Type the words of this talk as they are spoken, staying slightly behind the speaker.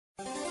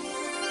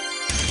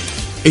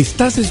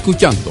Estás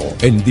escuchando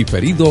en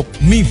diferido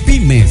Mi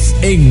Pymes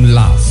en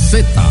la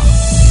Z.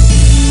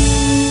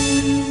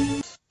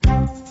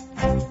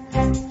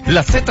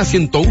 La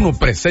Z101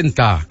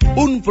 presenta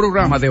un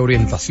programa de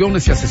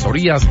orientaciones y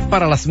asesorías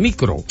para las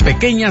micro,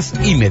 pequeñas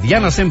y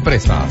medianas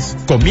empresas.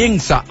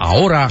 Comienza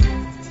ahora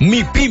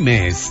Mi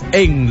Pymes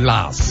en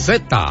la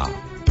Z.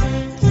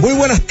 Muy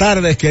buenas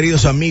tardes,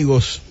 queridos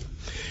amigos.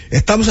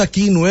 Estamos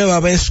aquí nueva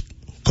vez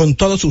con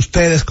todos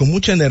ustedes, con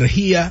mucha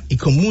energía y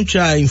con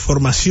mucha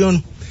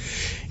información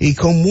y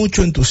con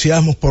mucho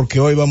entusiasmo,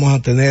 porque hoy vamos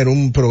a tener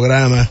un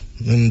programa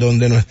en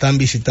donde nos están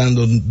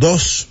visitando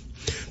dos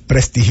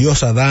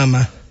prestigiosas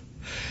damas,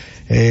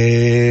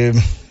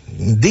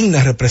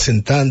 dignas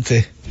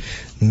representantes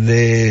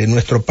de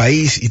nuestro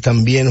país y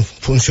también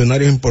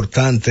funcionarios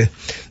importantes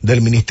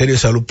del Ministerio de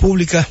Salud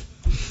Pública,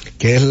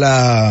 que es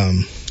la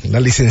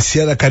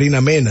licenciada Karina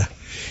Mena,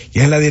 y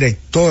es la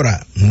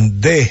directora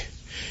de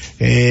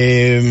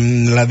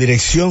la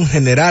Dirección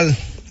General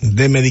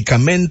de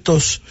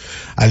Medicamentos,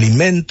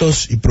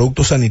 Alimentos y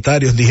Productos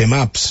Sanitarios,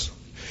 DIGEMAPS.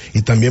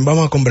 Y también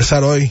vamos a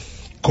conversar hoy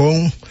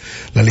con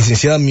la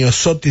licenciada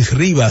Miosotis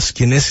Rivas,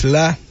 quien es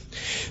la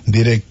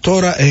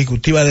directora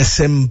ejecutiva de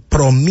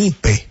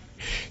Sempromipe,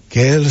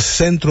 que es el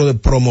Centro de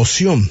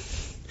Promoción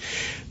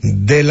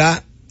de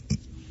la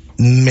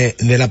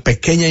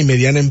pequeña y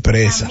mediana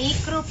empresa. La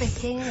micro,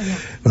 pequeña.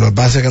 Lo que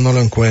pasa es que no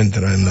lo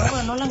encuentro, ¿verdad?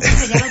 No lo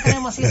encuentro, ya lo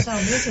tenemos así,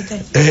 ¿sabes?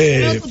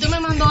 Usted me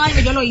mandó algo,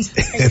 yo lo hice.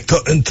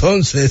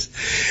 Entonces,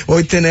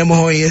 hoy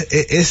tenemos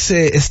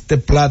este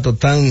plato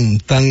tan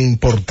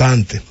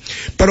importante.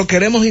 Pero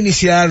queremos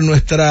iniciar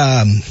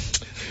nuestra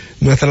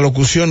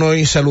locución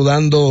hoy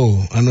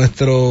saludando a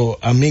nuestro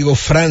amigo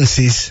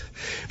Francis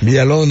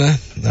Villalona,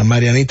 a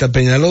Marianita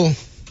Peñaló,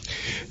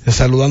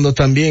 saludando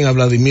también a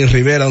Vladimir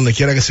Rivera, donde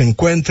quiera que se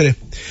encuentre,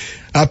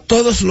 a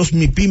todos los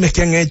MIPYMES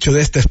que han hecho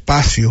de este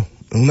espacio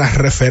una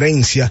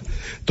referencia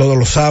todos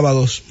los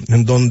sábados,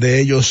 en donde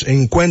ellos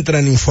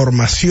encuentran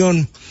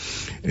información,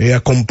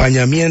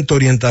 acompañamiento,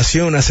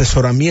 orientación,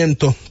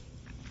 asesoramiento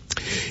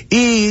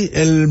y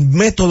el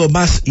método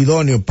más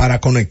idóneo para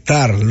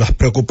conectar las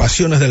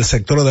preocupaciones del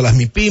sector de las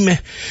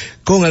MIPYMES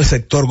con el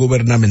sector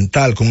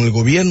gubernamental, con el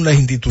gobierno y las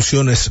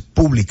instituciones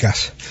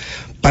públicas,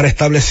 para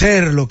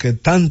establecer lo que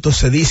tanto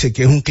se dice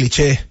que es un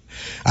cliché,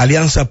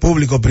 alianza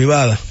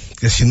público-privada,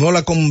 que si no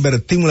la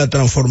convertimos y la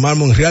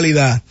transformamos en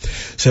realidad,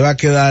 se va a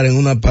quedar en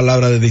una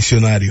palabra de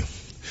diccionario.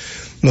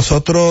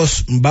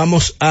 Nosotros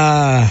vamos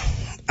a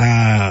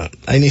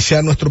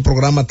iniciar nuestro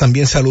programa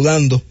también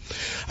saludando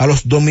a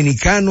los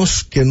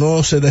dominicanos que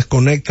no se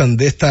desconectan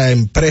de esta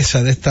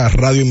empresa, de esta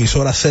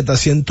radioemisora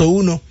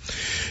Z101,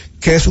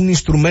 que es un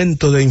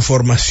instrumento de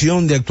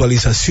información, de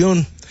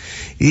actualización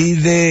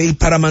y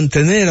para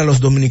mantener a los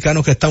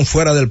dominicanos que están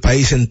fuera del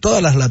país en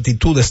todas las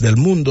latitudes del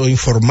mundo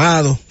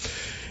informados,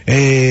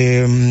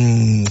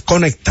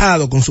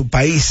 conectados con su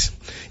país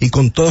y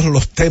con todos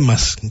los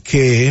temas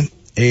que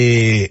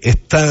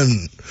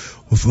están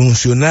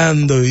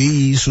funcionando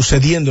y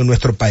sucediendo en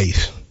nuestro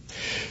país.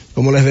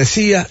 Como les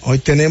decía,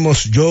 hoy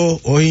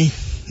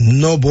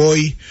no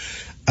voy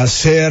a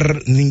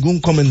hacer ningún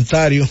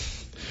comentario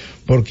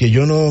porque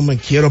yo no me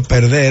quiero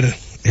perder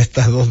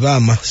estas dos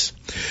damas,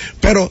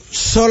 pero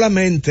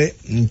solamente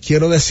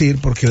quiero decir,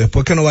 porque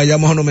después que nos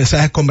vayamos a unos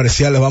mensajes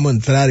comerciales vamos a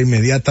entrar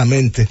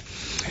inmediatamente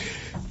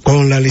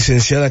con la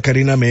licenciada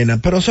Karina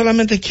Mena, pero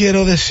solamente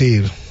quiero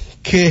decir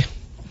que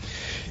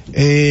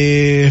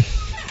he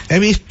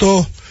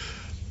visto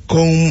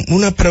con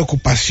una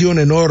preocupación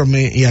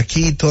enorme, y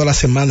aquí todas las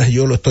semanas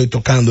yo lo estoy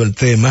tocando el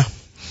tema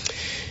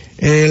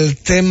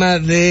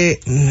de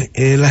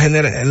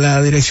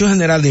la Dirección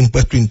General de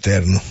Impuesto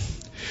Interno.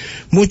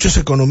 Muchos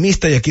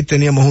economistas, y aquí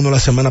teníamos uno la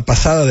semana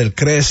pasada del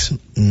CRES,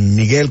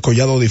 Miguel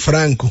Collado Di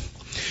Franco,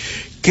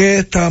 que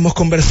estábamos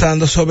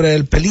conversando sobre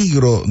el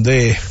peligro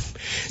de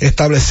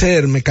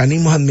establecer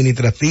mecanismos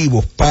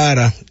administrativos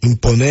para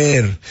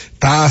imponer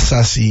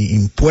tasas y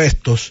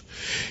impuestos,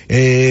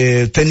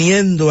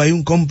 teniendo ahí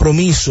un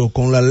compromiso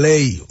con la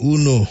ley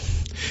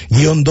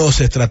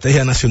 1-2,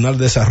 Estrategia Nacional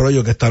de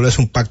Desarrollo, que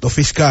establece un pacto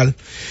fiscal,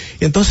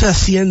 y entonces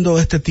haciendo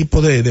este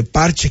tipo de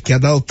parches que ha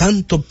dado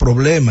tanto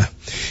problema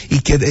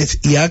y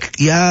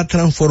ha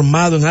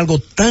transformado en algo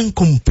tan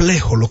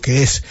complejo lo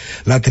que es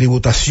la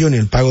tributación y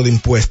el pago de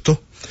impuestos,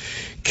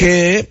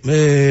 que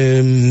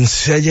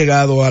se ha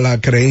llegado a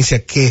la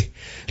creencia que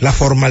la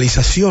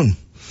formalización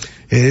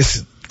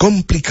es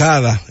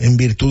complicada en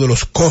virtud de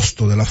los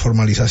costos de la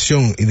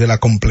formalización y de la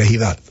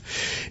complejidad.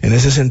 En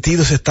ese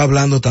sentido se está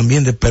hablando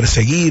también de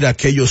perseguir a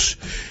aquellos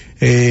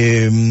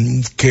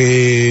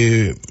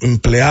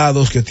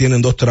empleados que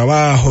tienen 2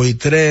 trabajos y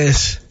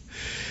 3.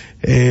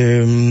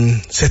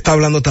 Se está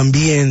hablando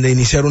también de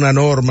iniciar una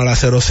norma, la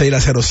 06 y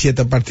la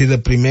 07, a partir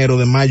del 1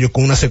 de mayo,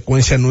 con una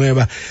secuencia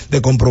nueva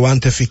de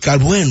comprobante fiscal.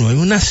 Bueno, es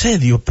un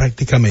asedio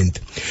prácticamente.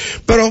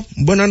 Pero,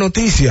 buena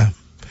noticia,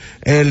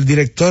 el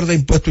director de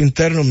Impuesto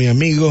Interno, mi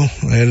amigo,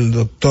 el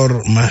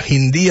doctor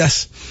Magín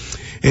Díaz,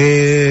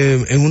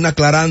 en un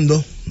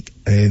aclarando,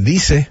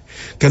 dice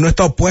que no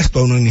está opuesto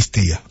a una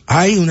amnistía.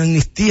 Hay una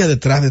amnistía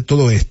detrás de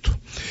todo esto.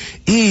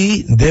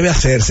 y debe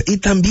hacerse. Y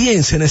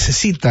también se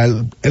necesita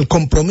el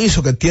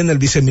compromiso que tiene el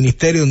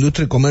Viceministerio de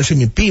Industria y Comercio y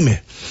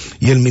MIPYME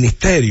y el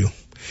Ministerio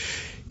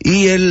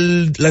y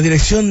la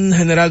Dirección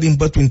General de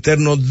Impuesto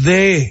Interno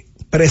de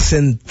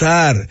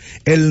presentar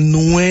el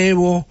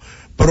nuevo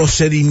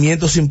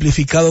procedimiento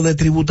simplificado de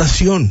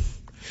tributación,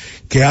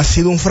 que ha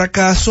sido un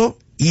fracaso,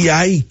 y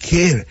hay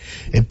que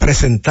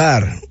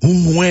presentar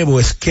un nuevo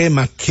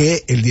esquema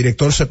que el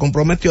director se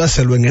comprometió a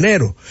hacerlo en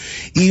enero.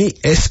 Y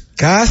es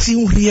casi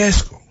un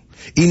riesgo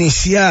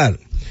iniciar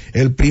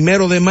el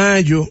 1 de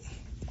mayo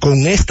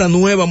con esta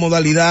nueva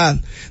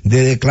modalidad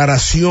de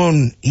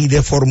declaración y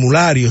de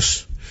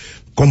formularios,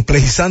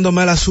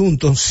 complejizándome el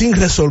asunto sin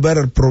resolver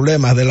el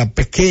problema de la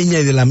pequeña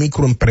y de la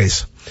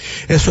microempresa.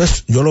 Eso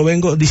es, yo lo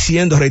vengo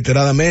diciendo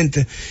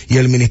reiteradamente, y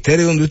el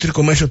Ministerio de Industria y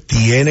Comercio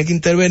tiene que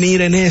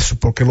intervenir en eso,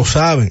 porque lo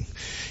saben,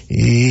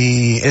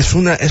 y es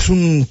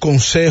un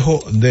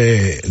consejo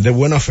de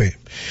buena fe.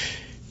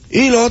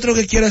 Y lo otro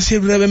que quiero decir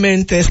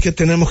brevemente es que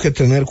tenemos que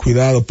tener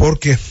cuidado,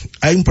 porque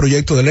hay un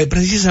proyecto de ley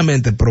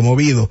precisamente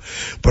promovido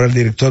por el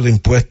director de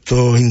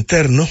Impuestos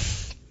Internos,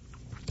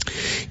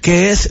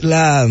 que es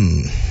la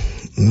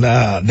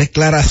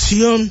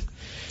declaración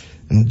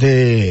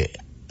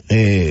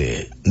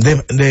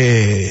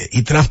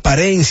y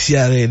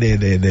transparencia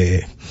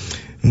de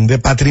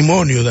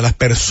patrimonio de las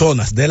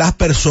personas.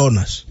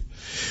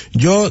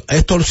 Yo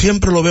esto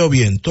siempre lo veo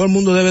bien. Todo el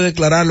mundo debe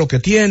declarar lo que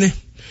tiene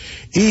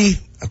y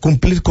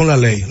cumplir con la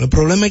ley. El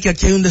problema es que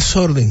aquí hay un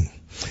desorden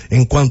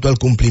en cuanto al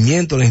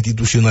cumplimiento, la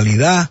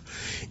institucionalidad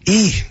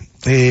y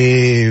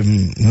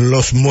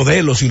los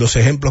modelos y los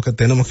ejemplos que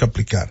tenemos que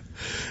aplicar.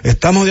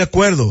 Estamos de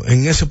acuerdo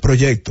en ese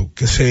proyecto,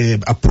 que se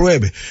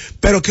apruebe,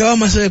 pero ¿qué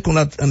vamos a hacer con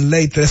la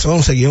ley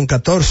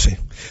 311-14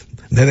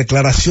 de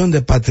declaración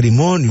de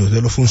patrimonio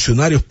de los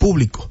funcionarios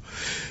públicos,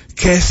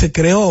 que se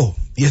creó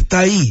y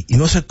está ahí y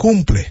no se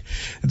cumple?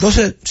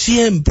 Entonces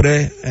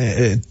siempre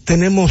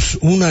tenemos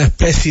una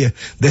especie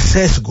de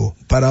sesgo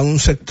para un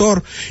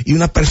sector y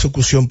una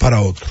persecución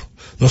para otro.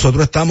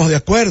 Nosotros estamos de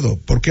acuerdo,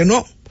 ¿por qué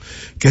no?,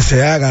 que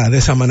se haga de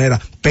esa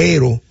manera,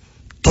 pero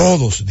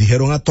todos,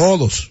 dijeron a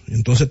todos,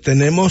 entonces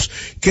tenemos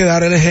que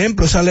dar el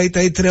ejemplo. Esa ley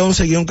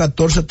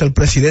 311-14 hasta el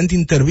presidente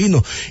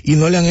intervino y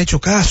no le han hecho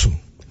caso.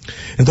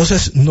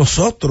 Entonces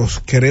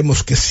nosotros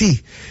queremos que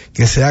sí,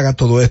 que se haga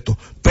todo esto,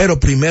 pero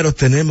primero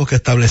tenemos que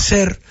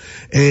establecer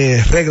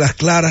reglas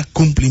claras,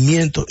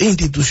 cumplimiento,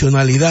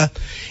 institucionalidad,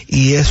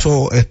 y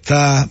eso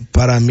está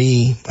para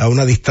mí a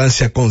una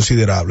distancia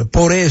considerable.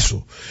 Por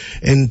eso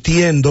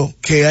entiendo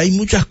que hay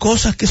muchas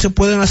cosas que se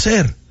pueden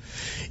hacer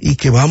y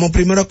que vamos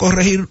primero a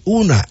corregir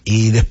una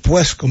y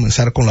después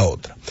comenzar con la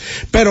otra.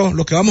 Pero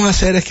lo que vamos a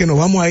hacer es que nos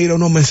vamos a ir a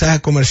unos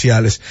mensajes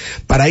comerciales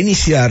para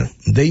iniciar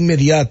de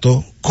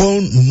inmediato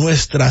con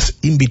nuestras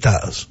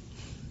invitadas.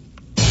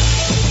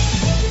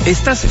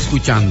 Estás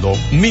escuchando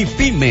Mi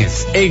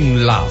Pymes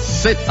en la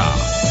Z.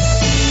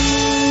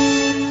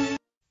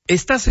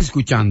 Estás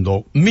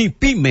escuchando Mi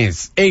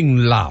Pymes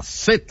en la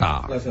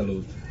Z. La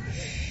salud.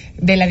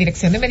 De la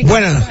Dirección de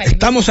Medicamentos. Bueno,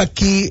 estamos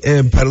aquí,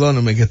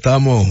 perdóname que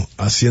estábamos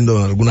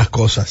haciendo algunas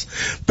cosas,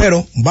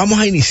 pero vamos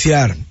a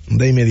iniciar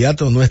de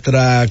inmediato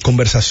nuestra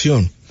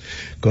conversación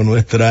con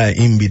nuestra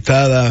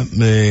invitada.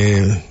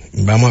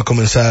 Vamos a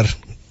comenzar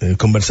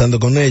conversando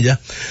con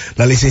ella,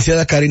 la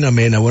licenciada Karina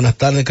Mena. Buenas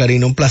tardes,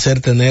 Karina, un placer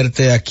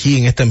tenerte aquí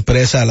en esta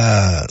empresa,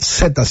 la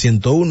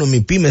Z101, Mi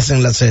Pymes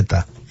en la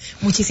Z.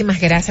 Muchísimas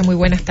gracias, muy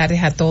buenas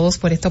tardes a todos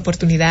por esta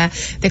oportunidad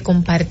de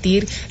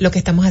compartir lo que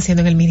estamos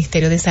haciendo en el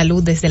Ministerio de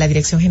Salud desde la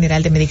Dirección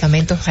General de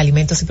Medicamentos,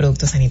 Alimentos y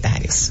Productos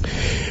Sanitarios.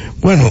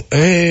 Bueno,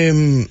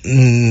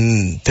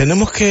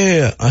 tenemos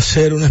que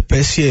hacer una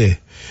especie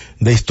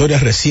de historia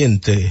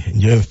reciente,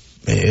 yo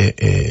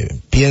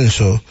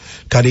pienso,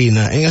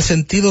 Karina, en el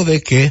sentido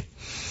de que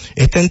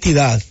esta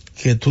entidad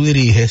que tú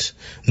diriges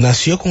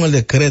nació con el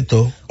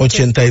decreto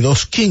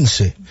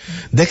 8215.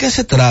 ¿De qué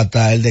se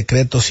trata el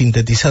decreto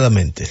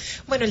sintetizadamente?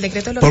 Bueno, el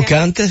decreto porque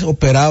antes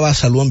operaba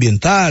salud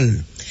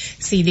ambiental.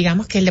 Sí,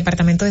 digamos que el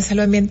Departamento de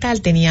Salud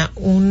Ambiental tenía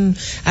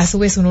a su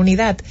vez una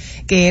unidad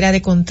que era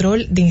de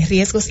control de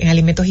riesgos en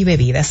alimentos y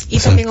bebidas, y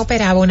también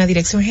operaba una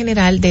Dirección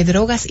General de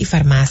Drogas y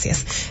Farmacias.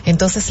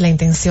 Entonces la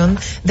intención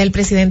del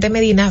presidente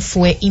Medina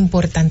fue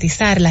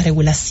importantizar la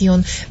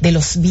regulación de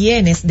los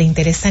bienes de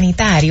interés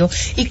sanitario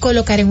y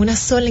colocar en una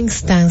sola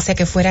instancia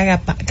que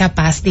fuera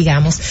capaz,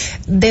 digamos,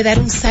 de dar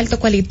un salto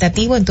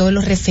cualitativo en todo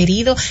lo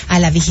referido a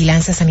la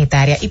vigilancia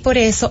sanitaria. Y por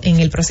eso, en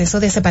el proceso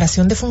de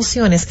separación de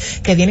funciones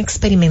que viene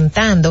experimentando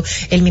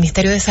el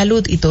Ministerio de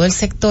Salud y todo el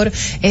sector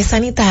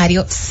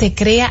sanitario, se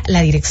crea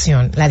la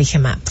dirección, la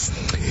DIGEMAPS.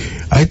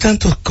 Hay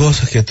tantas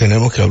cosas que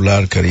tenemos que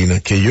hablar, Karina,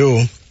 que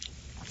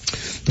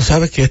tú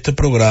sabes que este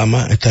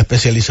programa está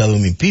especializado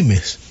en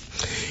MIPYMES,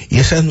 y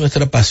esa es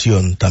nuestra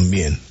pasión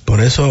también.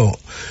 Por eso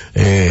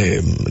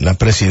la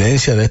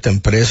presidencia de esta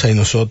empresa y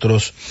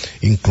nosotros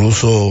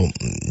incluso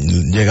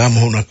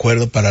llegamos a un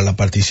acuerdo para la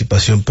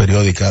participación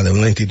periódica de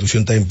una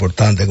institución tan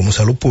importante como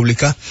Salud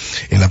Pública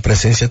en la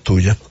presencia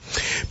tuya.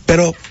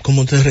 Pero,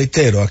 como te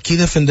reitero, aquí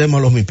defendemos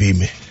a los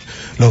MIPYMES.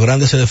 Los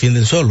grandes se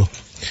defienden solos.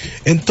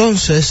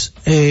 Entonces,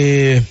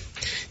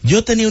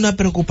 yo tenía una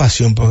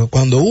preocupación, porque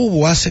cuando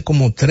hubo hace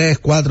como 3,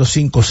 4,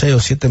 5, 6 o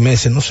 7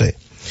 meses, no sé,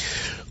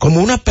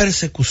 como una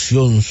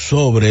persecución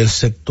sobre el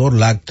sector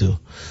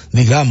lácteo,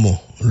 digamos,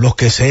 los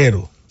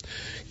queseros,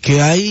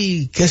 que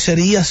hay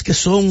queserías que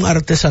son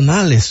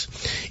artesanales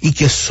y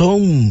que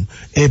son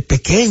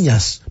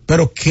pequeñas,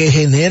 pero que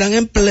generan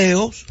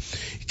empleos,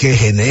 que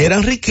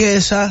generan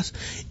riquezas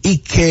y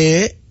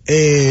que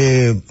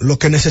lo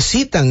que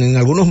necesitan en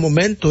algunos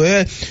momentos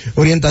es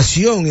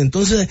orientación.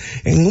 Entonces,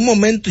 en un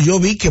momento yo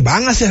vi que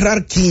van a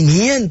cerrar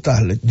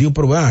 500. Les digo,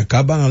 pero bueno,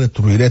 acá van a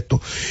destruir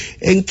esto.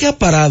 ¿En qué ha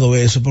parado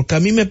eso? Porque a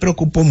mí me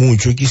preocupó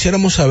mucho y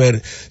quisiéramos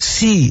saber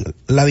si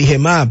la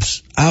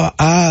DIGEMAPS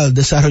ha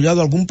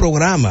desarrollado algún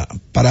programa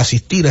para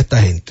asistir a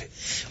esta gente.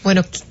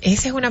 Bueno,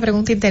 esa es una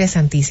pregunta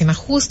interesantísima.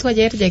 Justo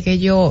ayer llegué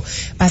yo,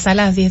 pasé a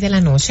las 10 de la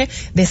noche,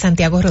 de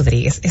Santiago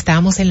Rodríguez.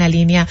 Estábamos en la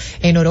línea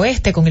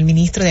noroeste con el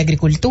ministro de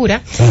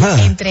Agricultura,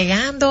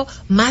 entregando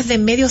más de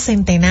medio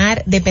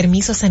centenar de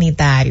permisos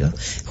sanitarios,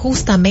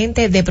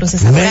 justamente de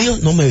procesadoras. ¿Medio?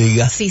 No me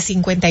digas. Sí,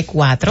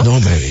 54. No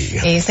me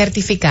digas.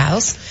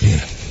 Certificados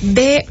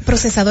de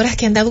procesadoras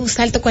que han dado un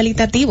salto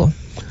cualitativo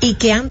y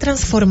que han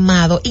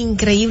transformado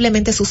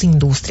increíblemente sus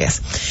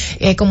industrias.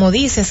 Como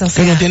dices, o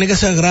sea... Que no tiene que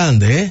ser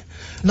grande, ¿eh?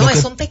 No,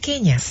 son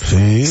pequeñas.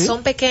 Sí.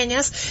 Son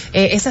pequeñas.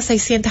 Esas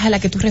 600 a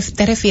las que tú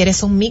te refieres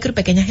son micro y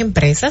pequeñas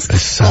empresas.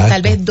 Exacto. Con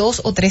tal vez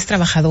 2 o 3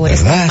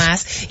 trabajadores, ¿verdad? no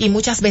más, y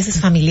muchas veces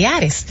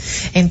familiares.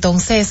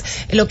 Entonces,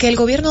 lo que el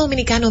gobierno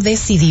dominicano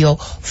decidió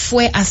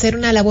fue hacer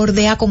una labor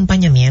de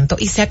acompañamiento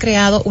y se ha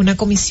creado una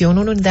comisión,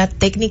 una unidad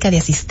técnica de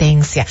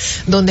asistencia,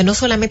 donde no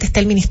solamente está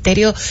el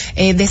Ministerio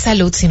de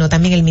Salud, sino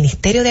también el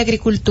Ministerio de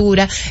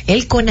Agricultura,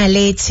 el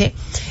CONALECHE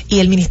y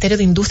el Ministerio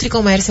de Industria y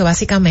Comercio,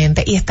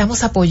 básicamente, y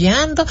estamos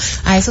apoyando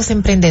a esos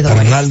emprendedores.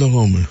 Arnaldo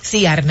Gómez.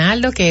 Sí,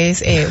 Arnaldo, que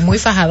es muy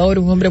fajador,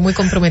 un hombre muy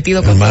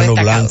comprometido con hermano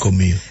toda esta blanco causa.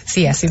 Mío.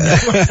 Sí, así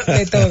mismo,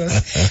 de todos.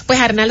 Pues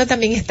Arnaldo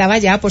también estaba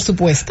ya, por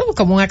supuesto,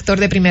 como un actor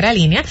de primera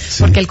línea,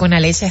 sí, porque el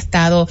CONALECHE ha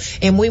estado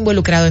muy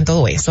involucrado en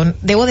todo eso.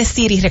 Debo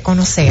decir y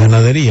reconocer.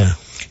 Ganadería.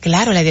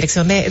 Claro, la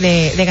dirección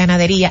de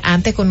ganadería,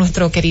 antes con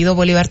nuestro querido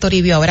Bolívar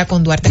Toribio, ahora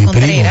con Duarte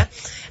Contreras.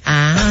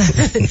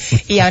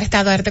 Y ahora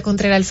está Duarte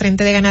Contreras al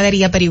frente de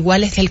ganadería, pero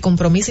igual es el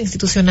compromiso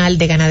institucional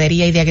de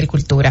ganadería y de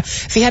agricultura.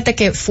 Fíjate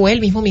que fue el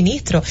mismo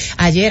ministro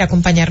ayer a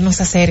acompañarnos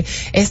a hacer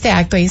este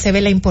acto, y se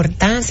ve la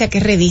importancia que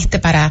reviste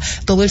para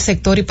todo el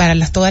sector y para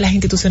todas las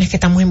instituciones que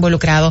estamos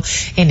involucrados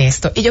en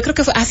esto. Y yo creo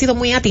que ha sido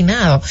muy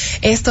atinado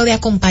esto de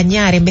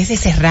acompañar en vez de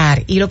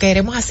cerrar, y lo que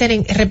queremos hacer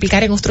es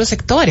replicar en otros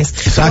sectores.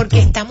 Exacto. Porque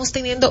estamos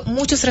teniendo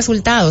muchos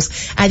resultados.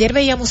 Ayer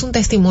veíamos un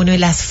testimonio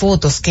en las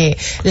fotos, que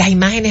las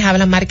imágenes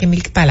hablan más que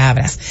 1000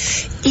 palabras,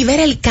 y ver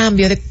el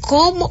cambio de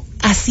cómo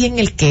hacían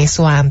el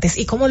queso antes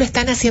y cómo lo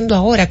están haciendo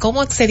ahora, cómo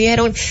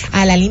accedieron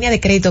a la línea de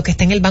crédito que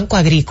está en el Banco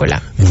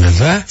Agrícola.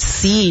 ¿Verdad?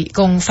 Sí,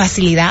 con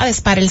facilidades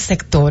para el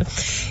sector,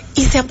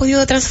 y se han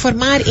podido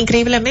transformar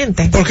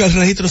increíblemente. Porque el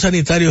registro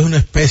sanitario es una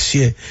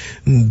especie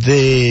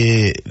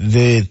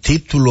de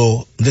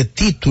título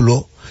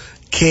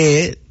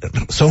que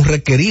son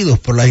requeridos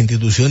por las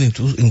instituciones,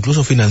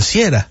 incluso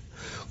financieras,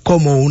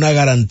 como una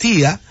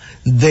garantía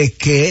de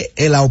que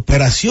la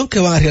operación que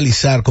van a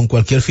realizar con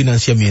cualquier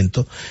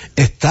financiamiento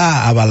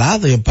está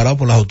avalada y amparado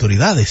por las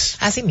autoridades.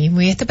 Así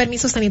mismo, y este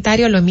permiso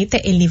sanitario lo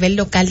emite el nivel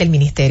local del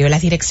ministerio,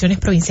 las direcciones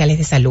provinciales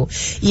de salud.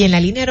 Y en la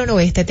línea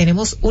noroeste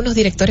tenemos unos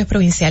directores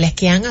provinciales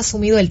que han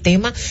asumido el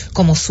tema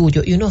como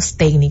suyo, y unos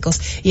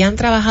técnicos, y han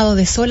trabajado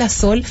de sol a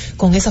sol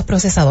con esos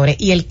procesadores,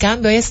 y el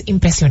cambio es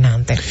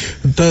impresionante.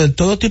 Entonces,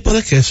 todo tipo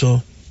de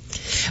queso.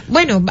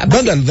 Bueno,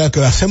 lo que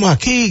hacemos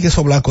aquí,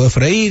 queso blanco de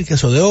freír,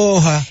 queso de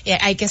hoja.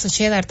 Hay queso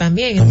cheddar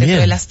también dentro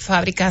de las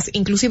fábricas.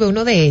 Inclusive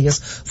uno de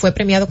ellos fue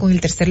premiado con el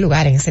 3er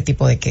lugar en ese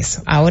tipo de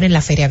queso, ahora en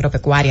la Feria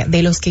Agropecuaria,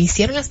 de los que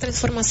hicieron las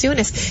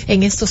transformaciones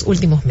en estos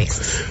últimos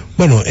meses.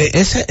 Bueno,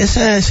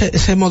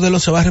 ese modelo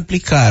se va a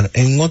replicar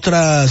en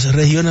otras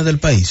regiones del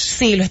país.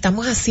 Sí, lo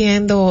estamos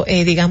haciendo,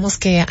 digamos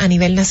que a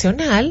nivel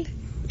nacional.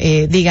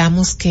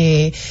 Digamos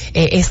que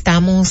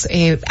estamos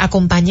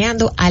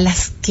acompañando a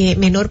las que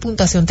menor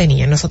puntuación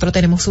tenían. Nosotros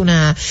tenemos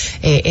una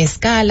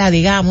escala,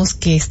 digamos,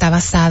 que está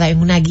basada en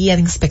una guía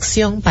de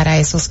inspección para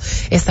esos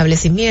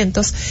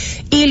establecimientos,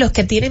 y los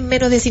que tienen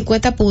menos de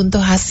 50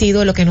 puntos ha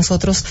sido lo que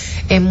nosotros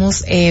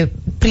hemos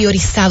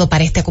priorizado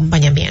para este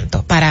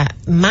acompañamiento. Para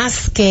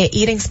más que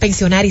ir a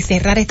inspeccionar y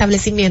cerrar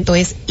establecimiento,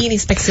 es ir a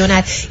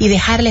inspeccionar y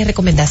dejarles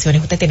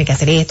recomendaciones. Usted tiene que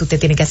hacer esto,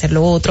 usted tiene que hacer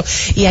lo otro,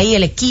 y ahí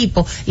el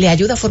equipo le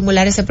ayuda a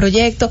formular ese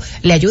proyecto,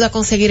 le ayuda a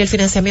conseguir el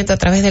financiamiento a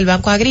través del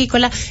Banco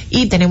Agrícola,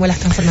 y tenemos las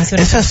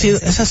transformaciones.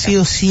 Esa ha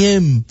sido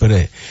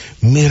siempre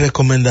mi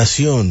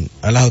recomendación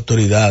a las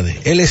autoridades.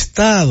 El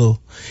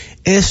Estado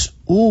es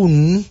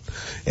un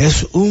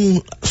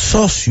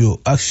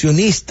socio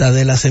accionista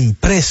de las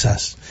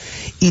empresas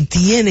y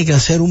tiene que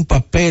hacer un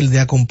papel de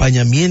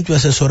acompañamiento y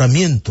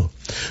asesoramiento,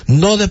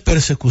 no de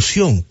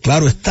persecución.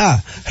 Claro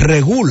está,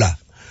 regula,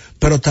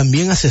 pero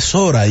también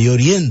asesora y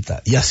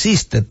orienta y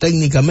asiste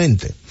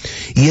técnicamente.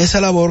 Y esa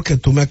labor que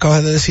tú me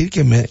acabas de decir,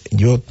 que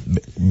yo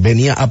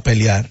venía a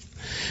pelear,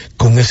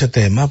 con ese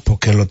tema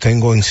porque lo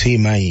tengo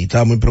encima y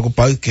estaba muy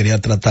preocupado y quería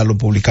tratarlo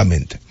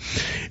públicamente.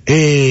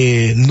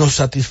 Nos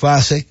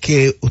satisface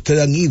que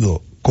ustedes han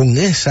ido con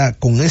esa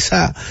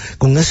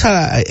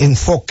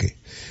enfoque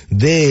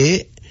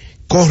de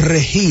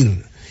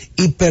corregir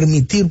y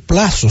permitir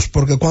plazos,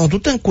 porque cuando tú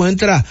te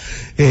encuentras,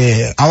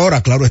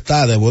 ahora claro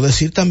está, debo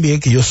decir también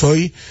que yo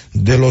soy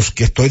de los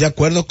que estoy de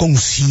acuerdo con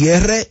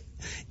cierre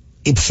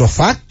ipso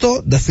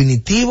facto,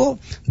 definitivo,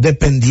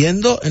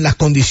 dependiendo en las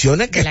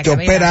condiciones que esté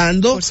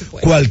operando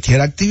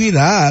cualquier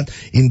actividad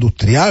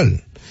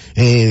industrial,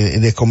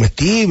 de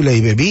comestibles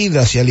y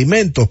bebidas y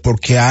alimentos,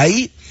 porque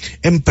hay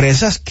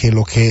empresas que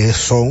lo que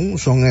son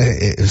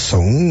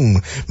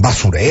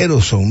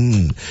basureros,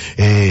 son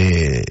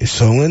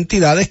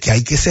entidades que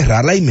hay que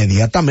cerrarla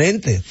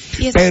inmediatamente.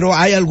 Pero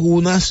hay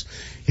algunas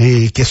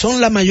que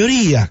son la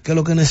mayoría, que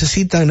lo que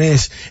necesitan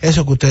es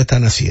eso que ustedes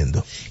están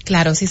haciendo.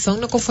 Claro, si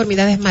son no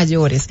conformidades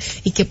mayores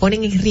y que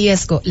ponen en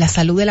riesgo la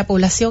salud de la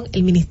población,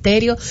 el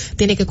ministerio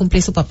tiene que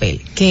cumplir su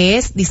papel, que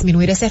es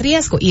disminuir ese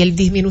riesgo, y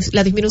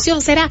la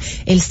disminución será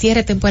el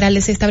cierre temporal de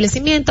ese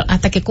establecimiento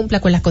hasta que cumpla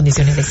con las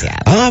condiciones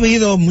deseadas. Ha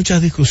habido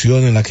muchas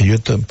discusiones en las que yo he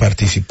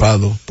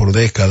participado por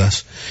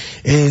décadas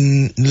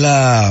en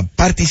la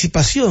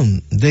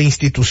participación de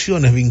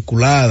instituciones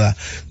vinculadas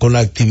con la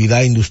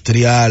actividad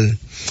industrial,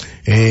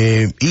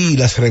 y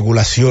las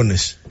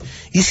regulaciones.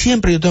 Y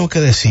siempre yo tengo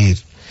que decir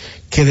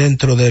que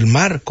dentro del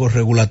marco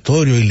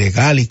regulatorio y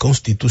legal y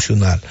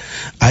constitucional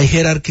hay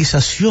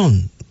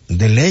jerarquización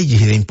de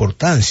leyes y de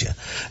importancia.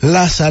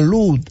 La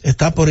salud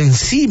está por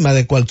encima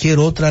de cualquier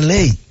otra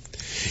ley.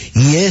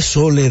 Y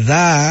eso le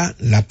da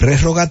la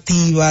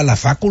prerrogativa, la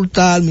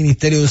facultad al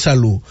Ministerio de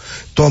Salud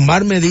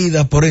tomar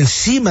medidas por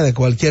encima de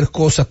cualquier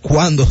cosa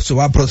cuando se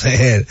va a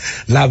proteger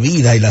la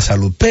vida y la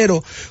salud.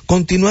 Pero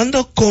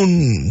continuando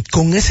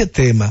con ese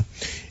tema,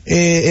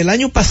 el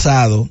año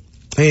pasado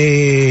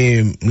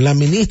la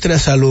ministra de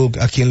Salud,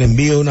 a quien le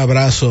envío un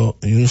abrazo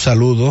y un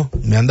saludo,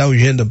 me anda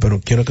huyendo,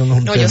 pero quiero que nos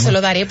juntemos. No, yo se lo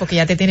daré porque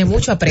ya te tiene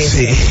mucho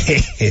aprecio.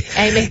 Sí.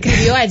 Me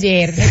escribió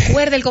ayer,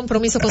 recuerda el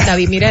compromiso con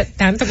David, mira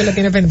tanto que lo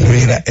tiene pendiente.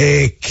 Mira,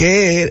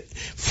 que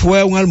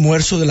fue a un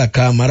almuerzo de la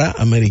Cámara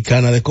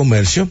Americana de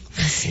Comercio,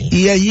 sí,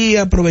 y allí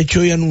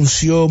aprovechó y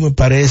anunció, me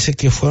parece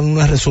que fue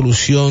una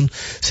resolución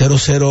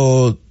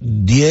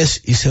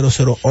 0010 y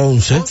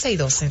 0011.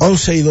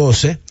 11 y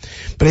 12,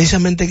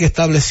 precisamente que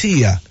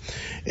establecía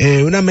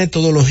una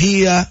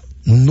metodología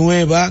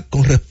nueva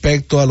con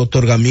respecto al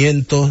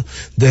otorgamiento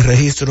de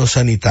registros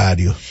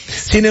sanitarios.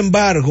 Sin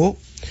embargo,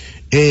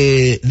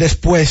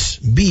 después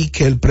vi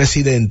que el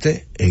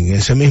presidente, en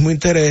ese mismo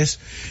interés,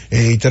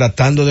 y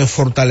tratando de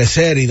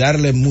fortalecer y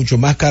darle mucho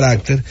más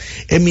carácter,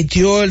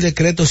 emitió el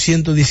decreto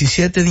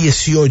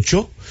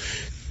 117-18,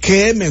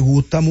 que me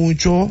gusta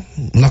mucho.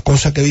 Una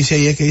cosa que dice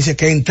ahí es que dice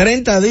que en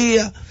 30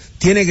 días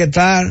tiene que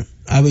estar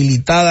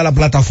habilitada la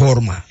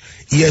plataforma.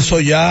 Y eso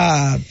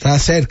ya está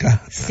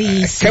cerca.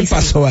 Sí, ¿Qué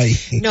pasó ahí?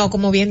 No,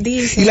 como bien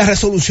dice. Y las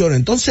resoluciones,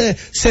 entonces,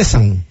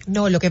 cesan.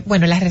 No,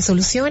 las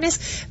resoluciones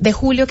de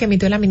julio que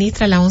emitió la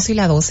ministra, la 11 y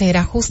la 12,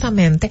 era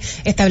justamente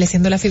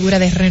estableciendo la figura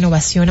de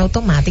renovación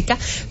automática,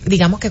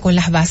 digamos que con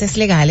las bases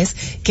legales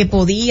que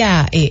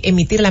podía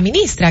emitir la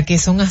ministra, que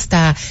son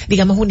hasta,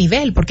 digamos, un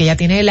nivel, porque ya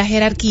tiene la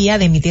jerarquía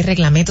de emitir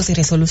reglamentos y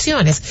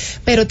resoluciones.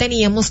 Pero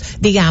teníamos,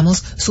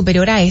 digamos,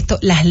 superior a esto,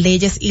 las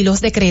leyes y los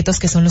decretos,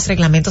 que son los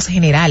reglamentos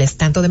generales,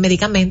 tanto de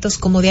medicamentos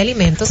como de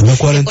alimentos. El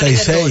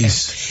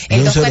 46,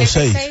 el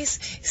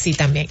 246, sí,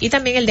 también, y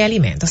también el de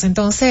alimentos.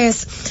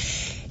 Entonces,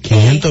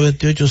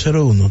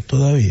 528.01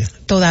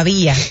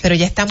 todavía, pero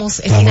ya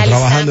estamos finalizando,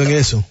 trabajando en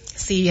eso.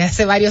 Sí,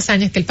 hace varios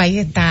años que el país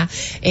está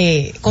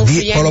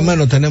construyendo. Por lo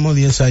menos tenemos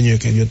 10 años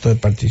que yo estoy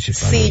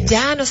participando. Sí,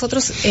 ya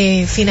nosotros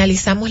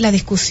finalizamos la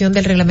discusión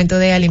del reglamento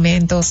de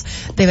alimentos.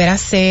 Deberá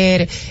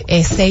ser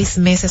 6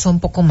 meses o un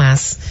poco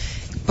más,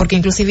 porque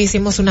inclusive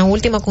hicimos una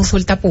última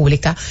consulta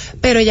pública,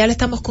 pero ya lo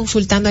estamos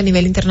consultando a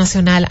nivel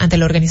internacional ante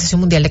la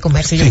Organización Mundial de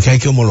Comercio. Sí, que hay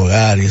que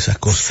homologar y esas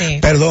cosas. Sí.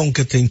 Perdón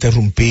que te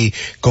interrumpí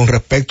con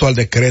respecto al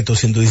decreto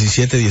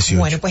 117-18.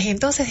 Bueno, pues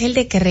entonces el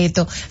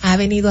decreto ha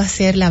venido a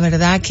ser, la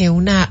verdad, que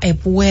una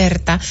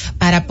puerta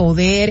para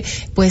poder,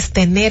 pues,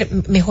 tener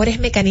mejores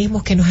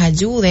mecanismos que nos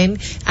ayuden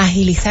a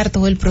agilizar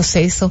todo el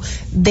proceso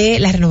de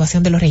la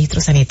renovación de los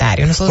registros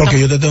sanitarios. Porque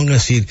yo te tengo que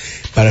decir,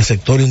 para el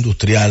sector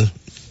industrial,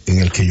 en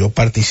el que yo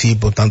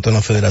participo, tanto en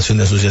la Federación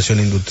de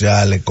Asociaciones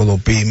Industriales,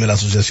 Codopime, la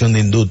Asociación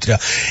de Industria,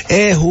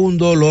 es un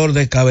dolor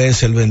de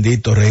cabeza el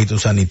bendito registro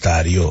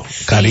sanitario.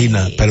 Sí.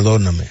 Karina,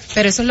 perdóname.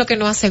 Pero eso es lo que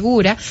nos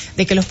asegura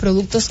de que los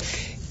productos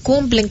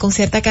cumplen con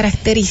cierta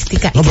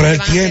característica. No, pero el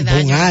tiempo,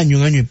 un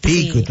año y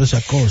pico, sí, y todas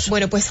esas cosas.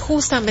 Bueno, pues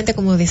justamente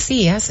como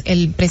decías,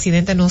 el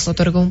presidente nos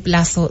otorgó un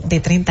plazo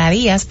de 30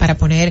 días para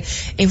poner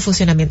en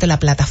funcionamiento la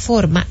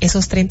plataforma.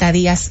 Esos 30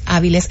 días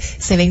hábiles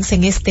se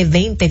vencen este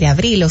 20 de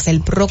abril, o sea, el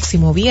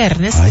próximo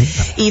viernes. Ay,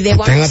 y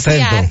debo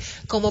anunciar,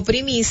 como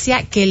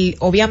primicia que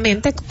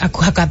obviamente,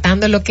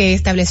 acatando lo que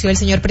estableció el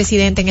señor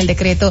presidente en el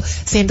decreto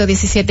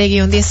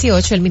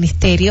 117-18, el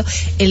ministerio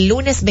el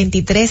lunes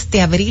 23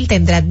 de abril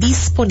tendrá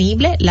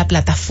disponible la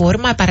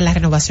plataforma para la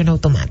renovación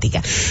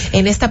automática.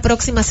 En esta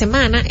próxima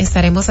semana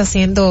estaremos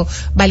haciendo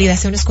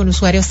validaciones con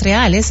usuarios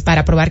reales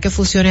para probar que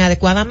funcione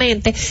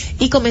adecuadamente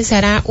y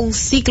comenzará un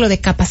ciclo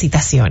de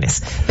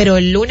capacitaciones. Pero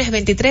el lunes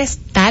 23,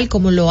 tal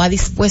como lo ha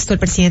dispuesto el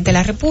presidente de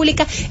la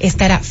República,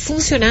 estará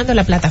funcionando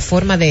la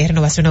plataforma de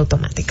renovación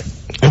automática.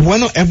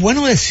 Es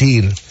bueno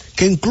decir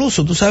que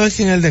incluso, tú sabes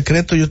que en el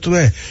decreto, yo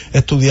estuve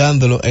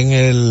estudiándolo, en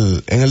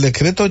el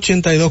decreto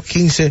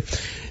 8215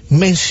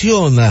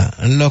 menciona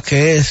lo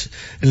que es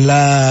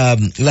la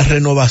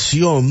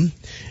renovación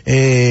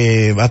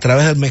a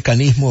través del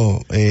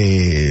mecanismo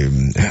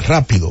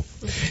rápido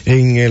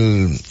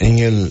en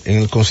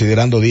el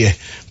considerando 10.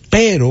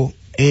 Pero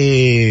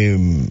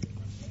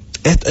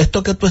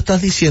esto que tú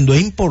estás diciendo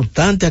es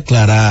importante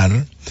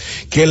aclarar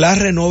que la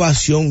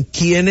renovación,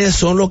 ¿quiénes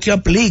son los que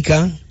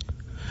aplican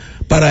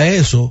para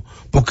eso?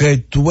 Porque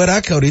tú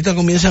verás que ahorita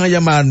comienzan a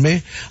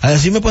llamarme, a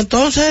decirme, pues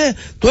entonces,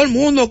 todo el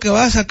mundo que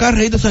va a sacar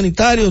registro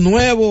sanitario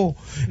nuevo.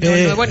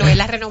 No es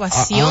la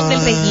renovación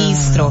del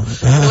registro,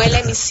 no es la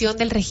emisión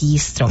del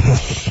registro.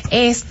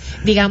 Es,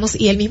 digamos,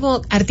 y el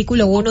mismo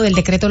artículo 1 del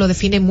decreto lo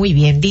define muy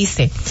bien,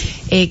 dice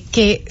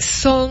que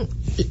son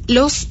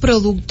los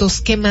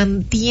productos que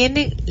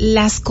mantienen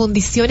las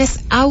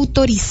condiciones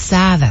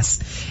autorizadas.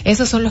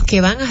 Esos son los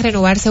que van a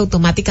renovarse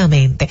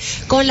automáticamente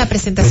con la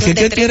presentación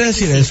de ¿Qué quiere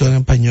decir eso en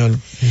español?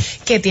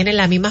 Que tienen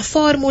la misma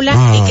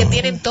fórmula y que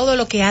tienen todo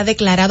lo que ha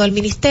declarado el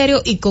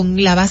ministerio, y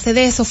con la base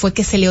de eso fue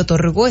que se le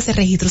otorgó ese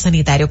registro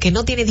sanitario, que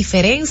no tiene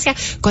diferencia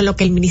con lo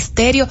que el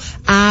ministerio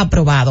ha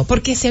aprobado,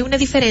 porque si hay una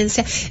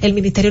diferencia, el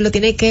ministerio lo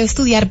tiene que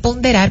estudiar,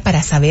 ponderar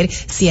para saber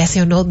si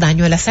hace o no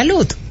daño a la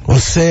salud. O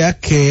sea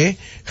que,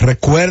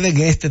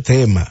 recuerden este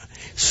tema,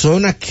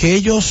 son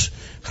aquellos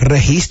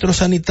registros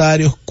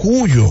sanitarios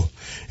cuyo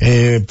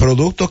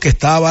producto que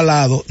está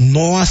avalado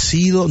no ha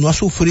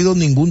sufrido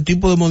ningún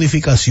tipo de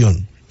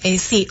modificación.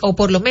 Sí, o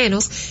por lo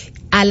menos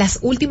a las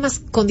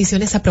últimas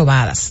condiciones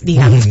aprobadas,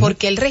 digamos,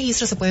 porque el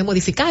registro se puede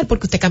modificar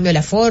porque usted cambió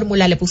la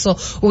fórmula, le puso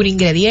un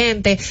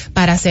ingrediente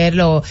para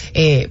hacerlo,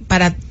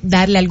 para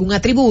darle algún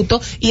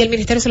atributo, y el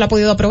ministerio se lo ha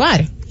podido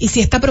aprobar. Y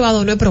si está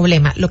aprobado no hay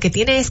problema. Lo que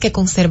tiene es que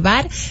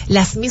conservar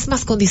las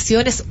mismas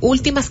condiciones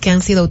últimas que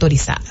han sido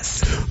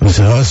autorizadas. O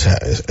sea,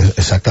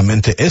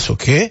 exactamente eso,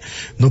 que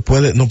no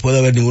puede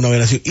haber ninguna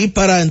violación. Y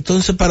para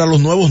los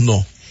nuevos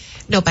no.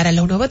 No, para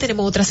los nuevos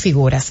tenemos otras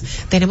figuras.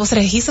 Tenemos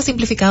registro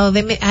simplificado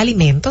de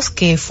alimentos,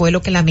 que fue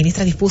lo que la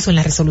ministra dispuso en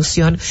la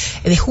resolución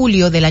de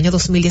julio del año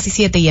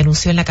 2017 y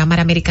anunció en la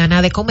Cámara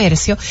Americana de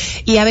Comercio,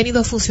 y ha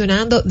venido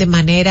funcionando de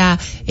manera,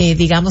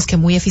 digamos que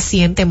muy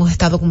eficiente. Hemos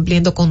estado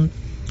cumpliendo con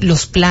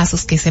los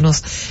plazos que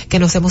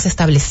nos hemos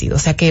establecido, o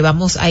sea que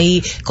vamos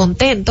ahí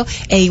contentos.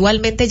 E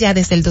igualmente ya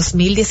desde el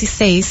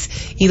 2016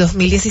 y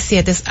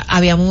 2017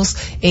 habíamos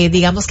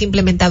digamos que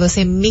implementado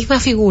esa misma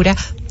figura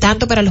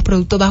tanto para los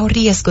productos bajo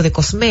riesgo de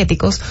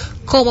cosméticos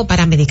como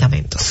para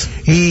medicamentos.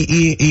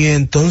 Y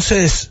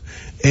entonces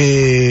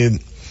el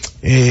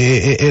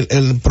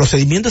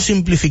procedimiento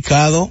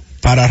simplificado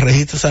para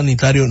registro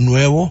sanitario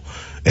nuevo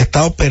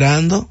 ¿está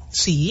operando?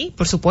 Sí,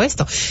 por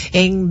supuesto.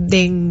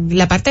 En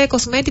la parte de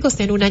cosméticos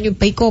tiene 1 año y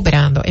pico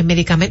operando. En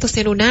medicamentos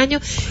tiene 1 año,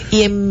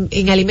 y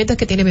en alimentos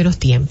que tiene menos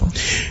tiempo.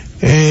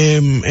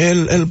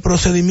 El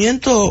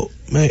procedimiento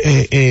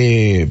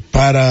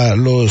para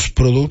los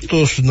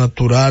productos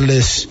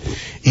naturales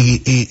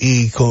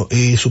y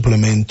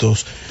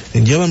suplementos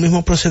lleva el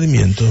mismo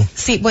procedimiento.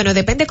 Sí, bueno,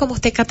 depende cómo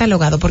esté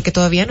catalogado, porque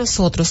todavía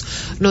nosotros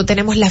no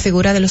tenemos la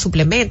figura de los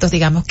suplementos,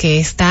 digamos que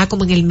está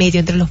como en el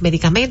medio entre los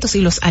medicamentos y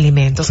los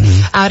alimentos.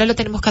 Ahora lo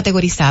tenemos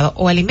categorizado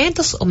o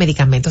alimentos o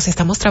medicamentos.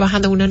 Estamos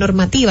trabajando en una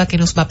normativa que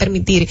nos va a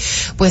permitir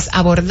pues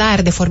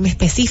abordar de forma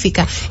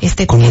específica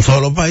este tema. Como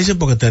todos los países,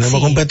 porque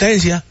tenemos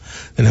competencia,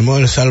 tenemos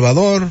El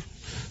Salvador,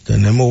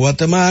 tenemos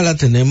Guatemala,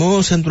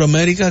 tenemos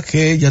Centroamérica,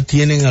 que ya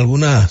tienen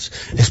algunas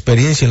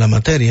experiencia en la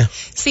materia.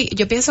 Sí,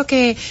 yo pienso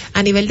que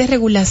a nivel de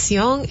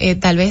regulación,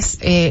 tal vez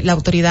la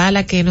autoridad a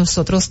la que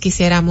nosotros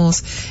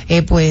quisiéramos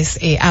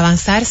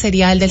avanzar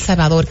sería el de El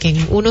Salvador, que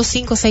en unos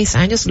 5 o 6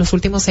 años, los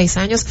últimos 6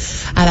 años,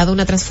 ha dado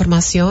una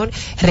transformación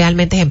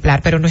realmente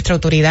ejemplar. Pero nuestra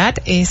autoridad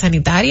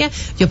sanitaria,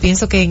 yo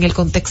pienso que en el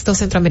contexto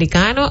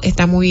centroamericano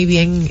está muy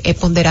bien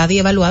ponderada y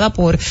evaluada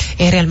por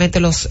realmente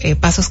los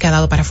pasos que ha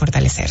dado para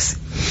fortalecerse.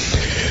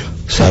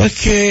 ¿Sabes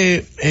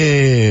qué?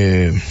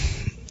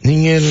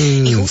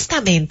 Y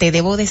justamente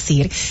debo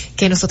decir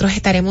que nosotros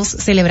estaremos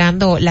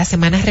celebrando la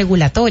semana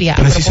regulatoria a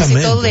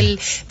propósito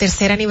del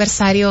 3er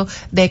aniversario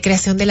de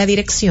creación de la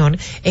dirección,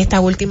 esta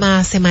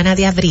última semana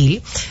de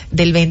abril,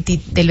 del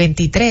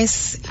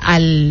 23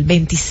 al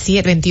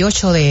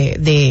 28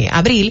 de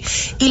abril,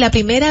 y la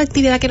primera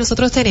actividad que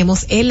nosotros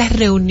tenemos es la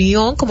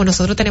reunión, como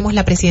nosotros tenemos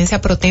la presidencia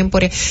pro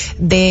tempore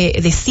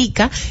de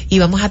SICA, y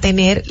vamos a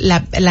tener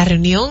la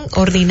reunión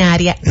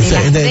ordinaria de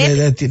la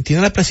red.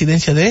 ¿Tiene la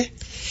presidencia de?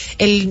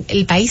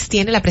 el país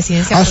tiene la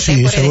presidencia por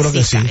seguro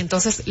que sí.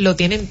 Entonces lo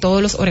tienen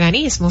todos los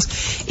organismos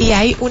y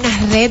hay una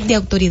red de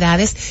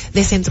autoridades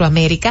de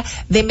Centroamérica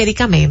de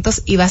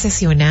medicamentos y va a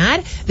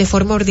sesionar de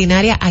forma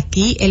ordinaria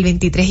aquí el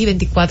 23 y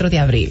 24 de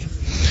abril.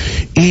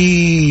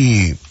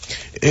 ¿Y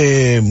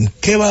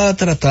qué va a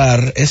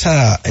tratar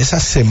esa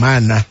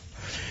semana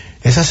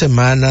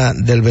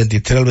del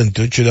 23 al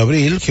 28 de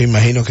abril, que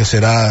imagino que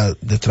será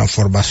de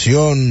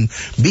transformación?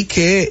 Vi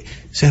que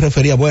se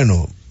refería,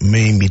 bueno,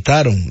 me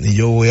invitaron y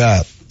yo voy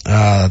a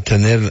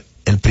tener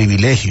el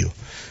privilegio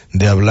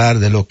de hablar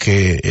de lo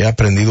que he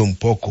aprendido un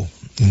poco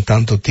en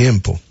tanto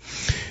tiempo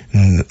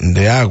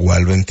de agua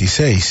el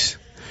 26.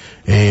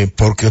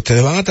 Porque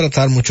ustedes van a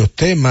tratar muchos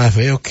temas.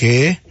 Veo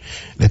que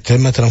el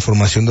tema de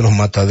transformación de los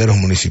mataderos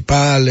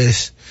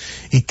municipales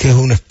y que es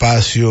un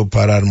espacio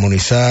para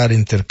armonizar,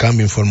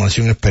 intercambio,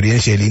 información,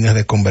 experiencia y líneas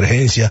de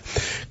convergencia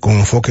con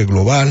enfoque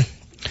global.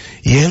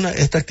 Y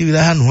esta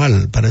actividad es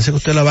anual, parece que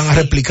ustedes la van a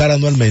replicar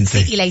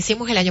anualmente. Sí, y la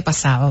hicimos el año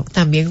pasado,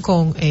 también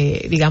con,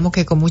 digamos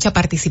que con mucha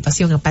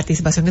participación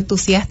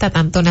entusiasta,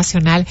 tanto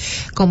nacional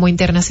como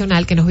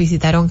internacional, que nos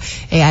visitaron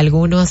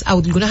algunas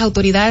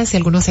autoridades y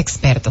algunos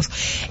expertos.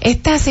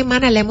 Esta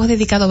semana la hemos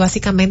dedicado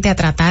básicamente a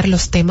tratar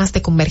los temas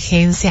de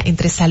convergencia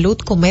entre salud,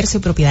 comercio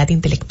y propiedad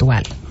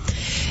intelectual.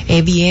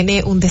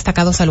 Viene un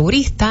destacado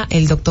salubrista,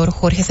 el doctor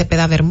Jorge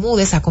Cepeda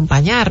Bermúdez, a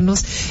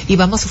acompañarnos y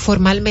vamos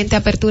formalmente a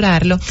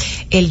aperturarlo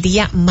el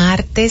día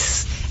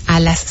martes a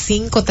las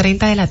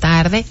 5:30 de la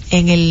tarde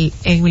en el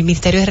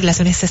Ministerio de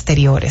Relaciones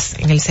Exteriores,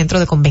 en el Centro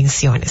de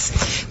Convenciones,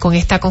 con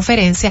esta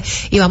conferencia,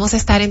 y vamos a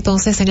estar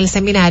entonces en el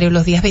seminario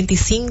los días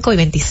 25 y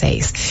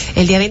 26.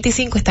 El día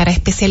 25 estará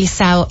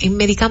especializado en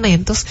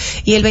medicamentos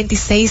y el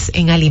 26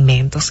 en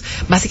alimentos.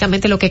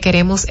 Básicamente lo que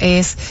queremos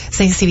es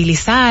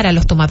sensibilizar a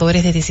los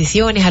tomadores de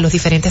decisiones, a los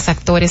diferentes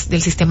actores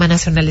del Sistema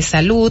Nacional de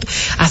Salud,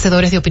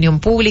 hacedores de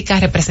opinión pública,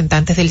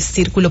 representantes del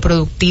círculo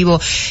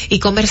productivo y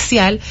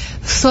comercial,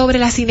 sobre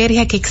la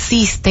sinergia que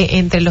existe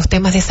entre los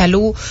temas de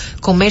salud,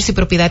 comercio y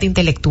propiedad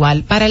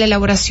intelectual para la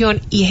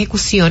elaboración y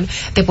ejecución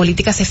de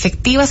políticas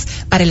efectivas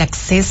para el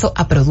acceso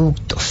a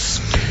productos.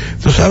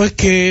 Tú sabes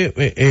que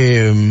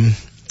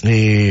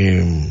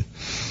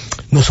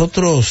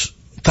nosotros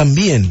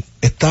también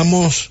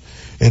estamos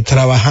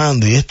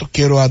trabajando, y esto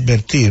quiero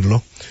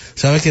advertirlo.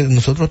 Sabes que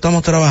nosotros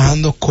estamos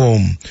trabajando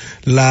con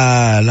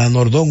la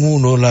Nordón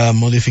 1, la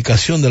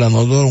modificación de la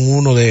Nordón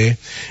 1 de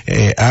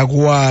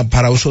agua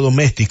para uso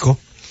doméstico,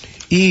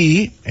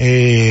 y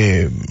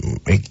hay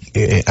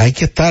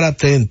que estar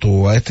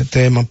atento a este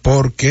tema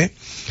porque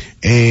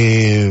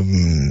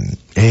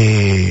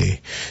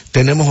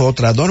tenemos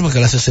otra norma, que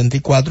es la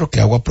 64, que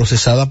es agua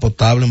procesada,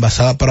 potable,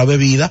 envasada para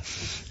bebida,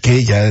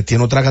 que ya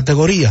tiene otra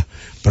categoría,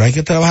 pero hay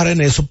que trabajar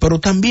en eso. Pero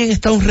también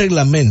está un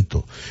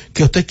reglamento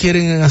que ustedes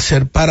quieren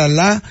hacer para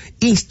la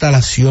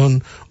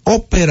instalación,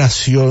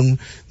 operación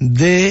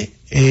de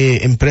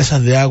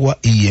empresas de agua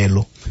y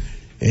hielo.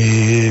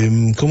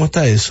 ¿Cómo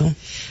está eso?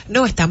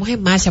 No, estamos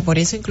en marcha, por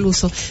eso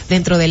incluso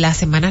dentro de la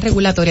semana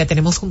regulatoria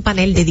tenemos un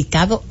panel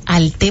dedicado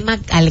al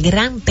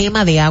gran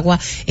tema de agua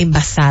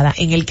envasada,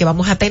 en el que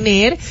vamos a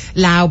tener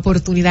la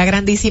oportunidad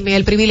grandísima y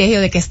el privilegio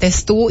de que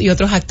estés tú y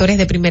otros actores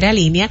de primera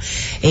línea.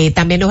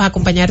 También nos va a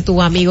acompañar tu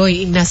amigo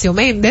Ignacio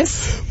Méndez.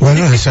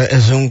 Bueno,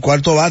 es un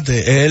cuarto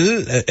bate.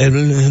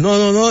 Él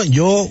no,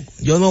 yo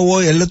no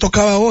voy, él le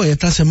tocaba hoy,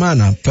 esta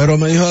semana, pero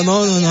me dijo,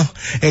 no,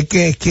 es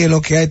que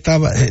lo que hay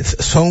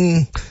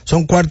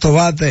son cuarto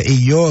bate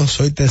y yo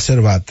soy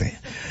tercer bate.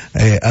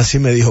 Así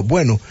me dijo.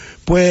 Bueno,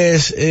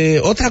 pues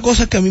otra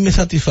cosa que a mí me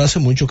satisface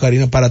mucho,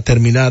 Karina, para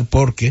terminar,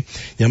 porque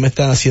ya me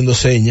están haciendo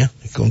señas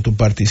con tu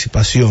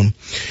participación,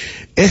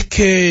 es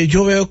que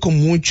yo veo con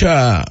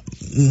mucha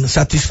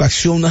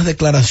satisfacción unas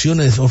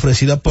declaraciones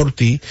ofrecidas por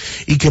ti,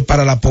 y que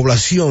para la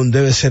población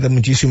debe ser de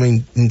muchísimo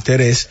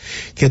interés,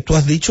 que tú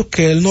has dicho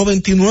que el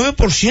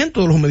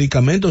 99% de los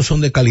medicamentos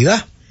son de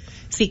calidad.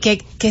 Sí,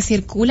 que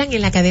circulan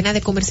en la cadena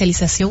de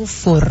comercialización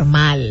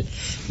formal.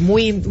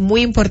 Muy,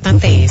 muy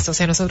importante eso. O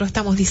sea, nosotros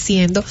estamos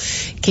diciendo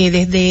que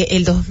desde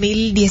el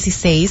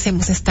 2016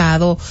 hemos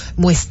estado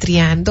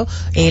muestreando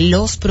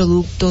los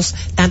productos,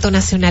 tanto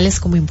nacionales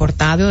como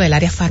importados, del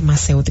área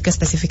farmacéutica,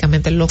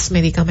 específicamente los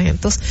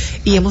medicamentos,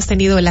 y hemos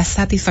tenido la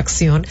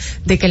satisfacción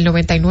de que el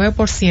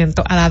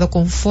 99% ha dado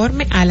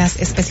conforme a las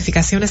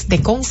especificaciones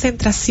de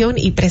concentración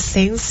y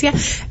presencia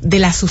de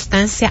la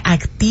sustancia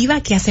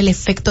activa que hace el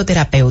efecto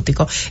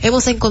terapéutico.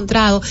 Hemos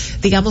encontrado,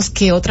 digamos,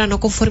 que otras no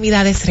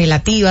conformidades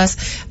relativas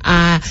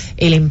a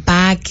el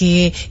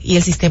empaque y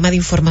el sistema de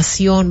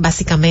información,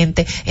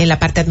 básicamente en la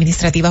parte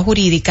administrativa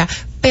jurídica,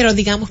 pero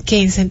digamos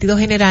que en sentido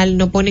general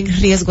no pone en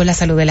riesgo la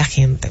salud de la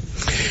gente.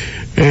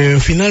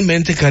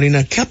 Finalmente,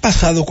 Karina, ¿qué ha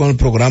pasado con el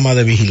programa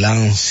de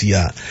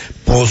vigilancia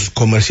post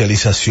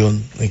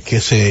comercialización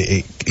que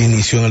se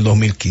inició en el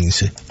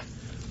 2015?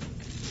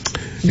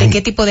 ¿De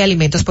qué tipo de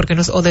alimentos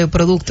o de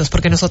productos?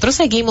 Porque nosotros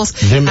seguimos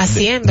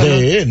haciéndolo.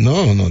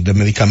 De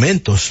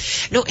medicamentos.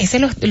 No, ese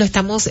lo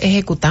estamos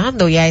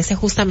ejecutando y a ese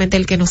justamente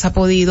el que nos ha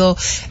podido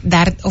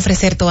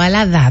ofrecer toda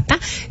la data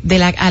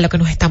a lo que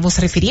nos estamos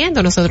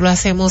refiriendo. Nosotros lo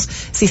hacemos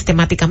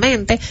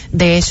sistemáticamente.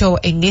 De hecho,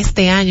 en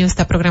este año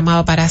está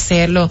programado para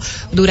hacerlo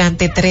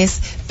durante tres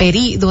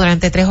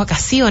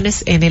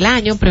ocasiones en el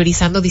año,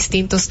 priorizando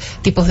distintos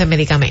tipos de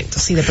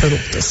medicamentos y de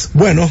productos.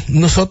 Bueno,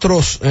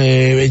 nosotros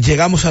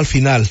llegamos al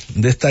final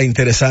de esta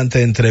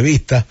interesante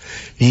entrevista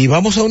y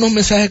vamos a unos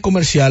mensajes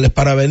comerciales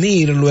para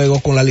venir luego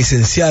con la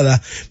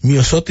licenciada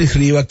Miosotis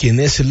Riva, quien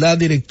es la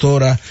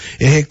directora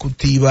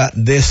ejecutiva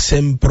de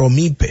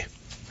Sempromipe.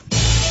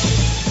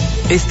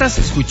 Estás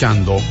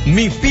escuchando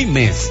Mi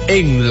Pymes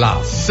en la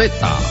Z.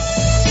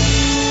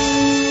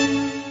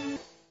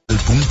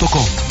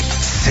 .com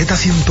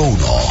Z101,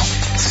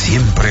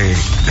 siempre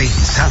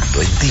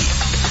pensando en ti.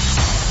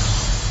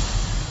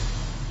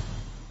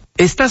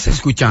 Estás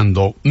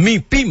escuchando Mi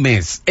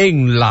Pymes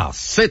en la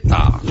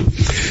Z.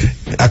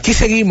 Aquí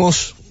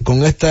seguimos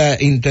con este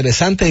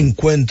interesante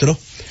encuentro.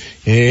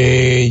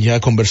 Ya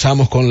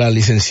conversamos con la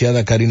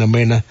licenciada Karina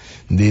Mena,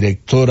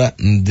 directora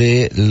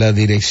de la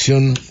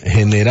Dirección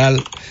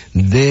General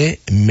de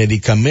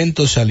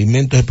Medicamentos,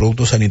 Alimentos y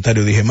Productos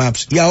Sanitarios de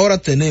IGEMAPS. Y ahora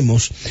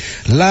tenemos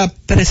la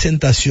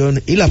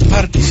presentación y la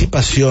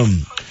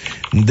participación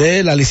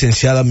de la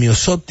licenciada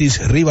Miosotis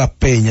Rivas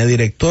Peña,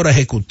 directora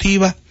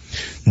ejecutiva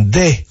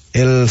de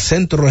el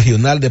Centro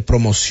Regional de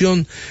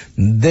Promoción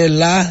de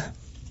la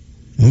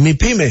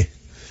MIPYME.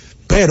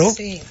 Pero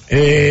sí.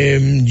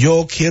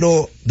 Yo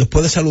quiero,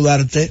 después de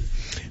saludarte,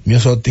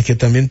 Miosotis, que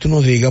también tú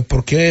nos digas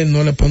por qué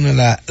no le pones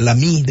la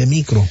mi de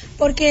micro.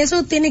 Porque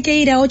eso tiene que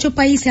ir a 8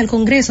 países al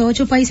Congreso,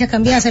 8 países a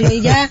cambiárselo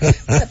y ya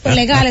pues,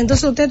 legal.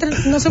 Entonces usted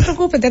no se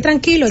preocupe, esté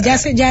tranquilo. Ya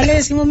le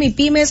decimos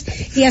MIPYMES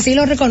y así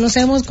lo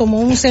reconocemos como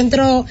un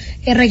centro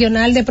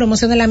regional de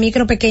promoción de la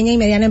micro, pequeña y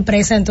mediana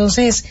empresa.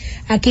 Entonces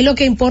aquí lo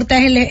que importa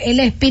es el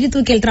espíritu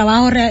y que el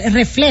trabajo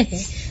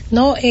refleje,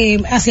 ¿no?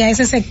 Hacia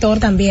ese sector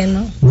también,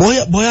 ¿no? Voy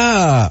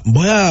a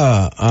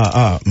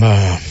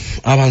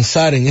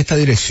avanzar en esta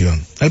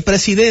dirección. El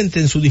presidente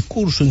en su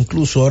discurso,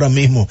 incluso ahora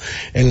mismo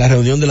en la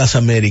reunión de las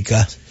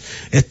Américas,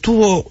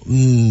 estuvo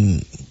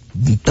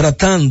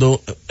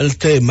tratando el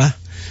tema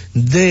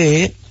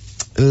de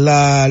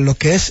lo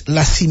que es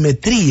la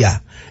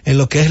simetría en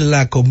lo que es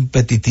la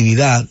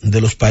competitividad de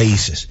los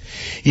países.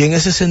 Y en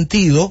ese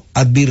sentido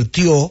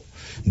advirtió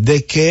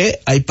de que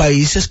hay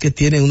países que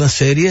tienen una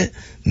serie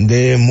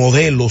de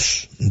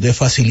modelos de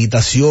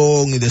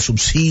facilitación y de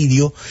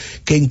subsidio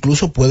que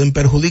incluso pueden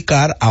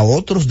perjudicar a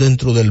otros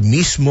dentro del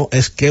mismo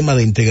esquema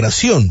de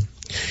integración.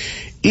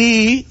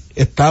 Y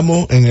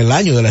estamos en el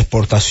año de la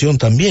exportación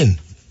también,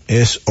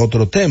 es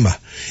otro tema.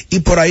 Y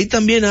por ahí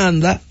también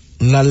anda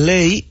la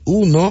ley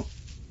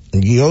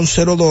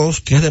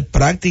 1-02, que es de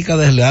prácticas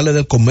desleales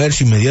del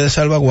comercio y medidas de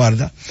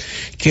salvaguarda,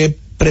 que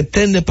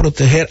pretende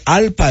proteger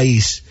al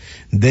país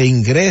de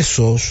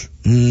ingresos,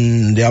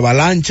 de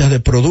avalanchas de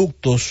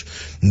productos,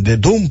 de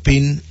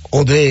dumping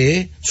o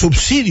de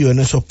subsidio en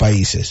esos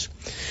países.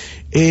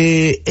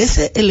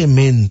 Ese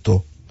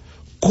elemento,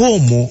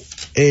 ¿cómo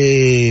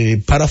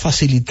para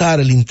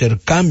facilitar el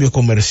intercambio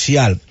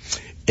comercial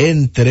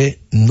entre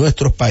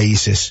nuestros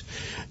países?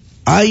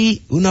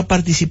 ¿Hay una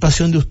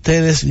participación de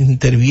ustedes,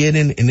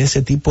 intervienen en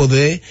ese tipo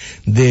de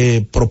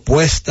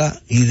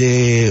propuesta y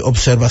de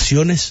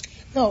observaciones?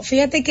 No,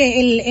 fíjate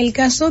que el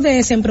caso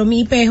de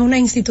Sempromipe es una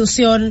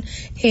institución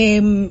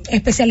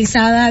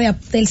especializada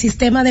del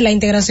sistema de la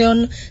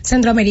integración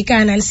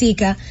centroamericana, el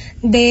SICA,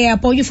 de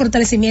apoyo y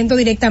fortalecimiento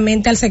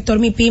directamente al sector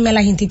MIPYME, a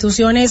las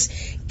instituciones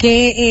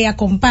que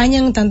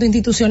acompañan, tanto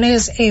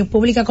instituciones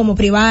públicas como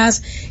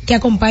privadas, que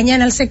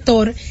acompañan al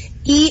sector.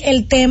 Y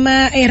el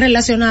tema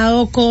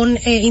relacionado con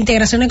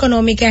integración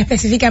económica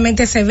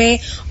específicamente se ve,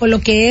 o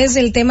lo que es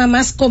el tema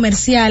más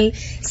comercial,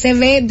 se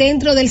ve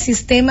dentro del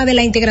sistema de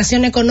la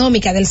integración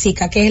económica del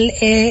SICA, que es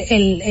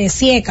el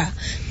CIECA,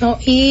 ¿no?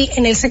 Y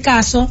en ese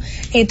caso,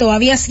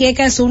 todavía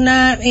CIECA es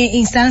una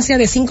instancia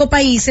de 5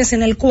 países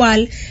en el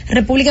cual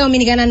República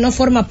Dominicana no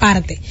forma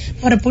parte.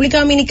 República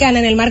Dominicana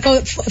en el marco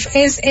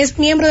es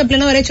miembro de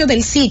pleno derecho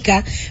del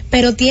SICA,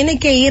 pero tiene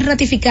que ir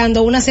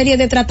ratificando una serie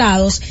de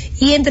tratados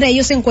y entre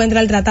ellos se encuentra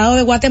el Tratado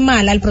de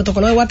Guatemala, el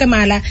Protocolo de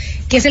Guatemala,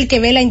 que es el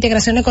que ve la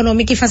integración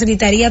económica y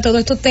facilitaría todos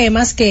estos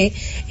temas que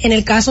en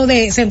el caso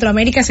de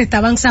Centroamérica se está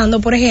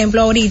avanzando, por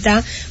ejemplo,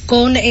 ahorita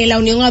con la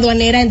unión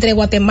aduanera entre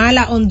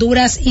Guatemala,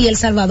 Honduras y El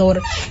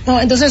Salvador, ¿no?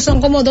 Entonces son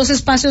como 2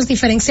 espacios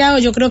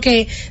diferenciados. Yo creo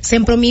que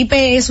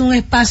Sempromipe es un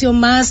espacio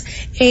más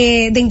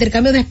de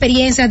intercambio de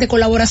experiencias, de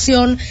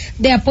colaboración,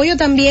 de apoyo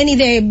también y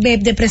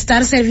de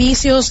prestar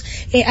servicios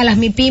a las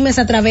MIPYMES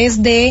a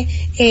través de,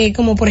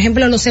 como por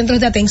ejemplo los centros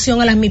de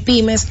atención a las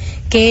MIPYMES,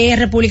 que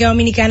República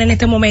Dominicana en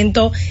este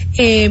momento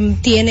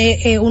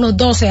tiene unos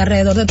 12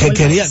 alrededor de todo el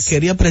país.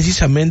 Quería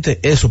precisamente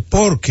eso,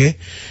 porque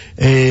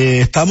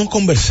estamos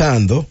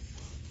conversando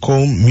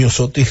con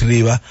Miosotis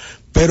Rivas,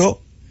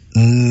 pero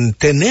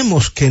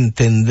tenemos que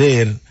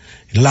entender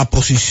la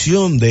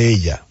posición de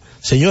ella.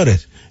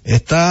 Señores,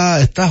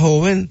 esta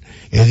joven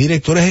es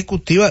directora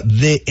ejecutiva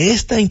de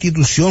esta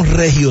institución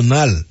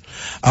regional.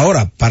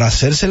 Ahora, para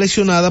ser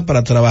seleccionada,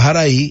 para trabajar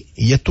ahí,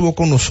 ella estuvo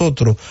con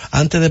nosotros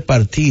antes de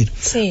partir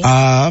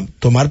a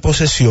tomar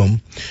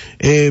posesión.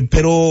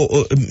 Pero,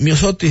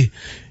 Miosotti,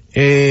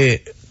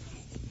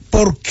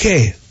 ¿por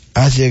qué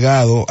has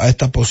llegado a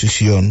esta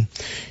posición?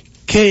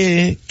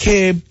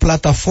 ¿Qué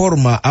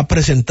plataforma ha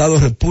presentado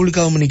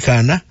República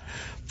Dominicana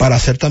para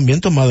ser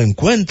también tomado en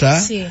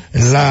cuenta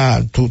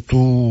la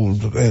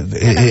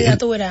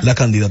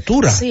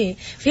candidatura? Sí,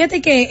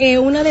 fíjate que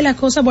una de las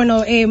cosas,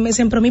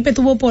 Sempromipe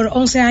tuvo por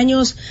 11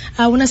 años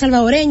a una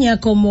salvadoreña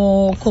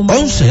como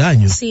 11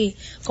 años. Sí,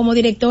 como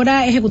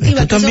directora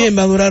ejecutiva. ¿Esto también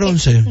va a durar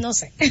 11? No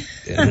sé.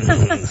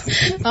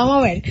 Vamos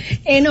a ver.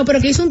 No, pero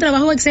que hizo un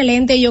trabajo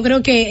excelente. Yo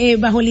creo que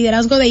bajo el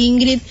liderazgo de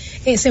Ingrid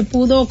se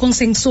pudo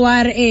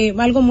consensuar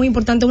algo muy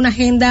importante, una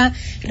agenda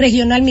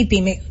regional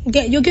MIPYME.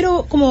 Yo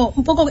quiero como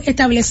un poco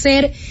establecer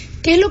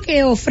qué es lo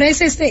que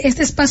ofrece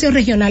este espacio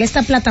regional,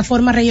 esta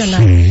plataforma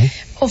regional. Sí.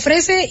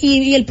 Ofrece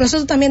y el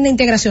proceso también de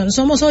integración.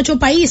 Somos 8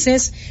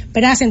 países,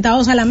 ¿verdad?,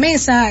 sentados a la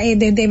mesa,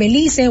 de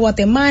Belice,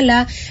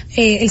 Guatemala,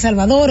 El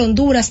Salvador,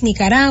 Honduras,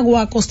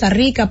 Nicaragua, Costa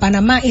Rica,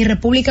 Panamá y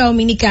República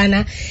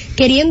Dominicana,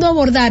 queriendo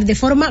abordar de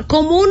forma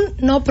común,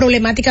 no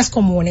problemáticas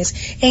comunes.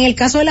 En el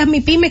caso de las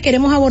MIPYMES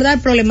queremos abordar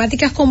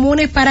problemáticas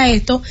comunes para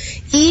esto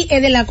y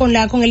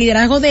con el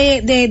liderazgo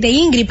de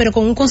Ingrid, pero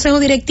con un consejo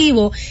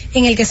directivo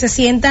en el que se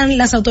sientan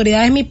las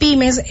autoridades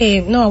MIPYMES,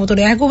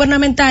 autoridades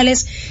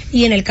gubernamentales,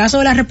 y en el caso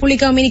de la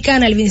República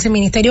Dominicana, el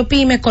viceministerio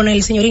PYMES con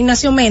el señor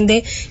Ignacio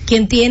Méndez,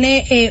 quien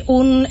tiene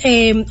un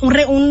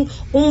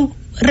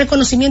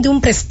reconocimiento y un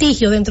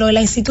prestigio dentro de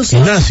la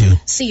institución.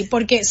 Ignacio. Sí,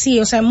 porque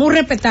muy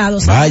respetado.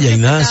 Vaya,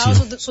 Ignacio.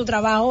 Su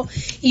trabajo.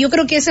 Y yo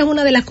creo que esa es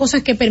una de las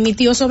cosas que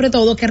permitió, sobre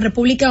todo, que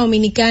República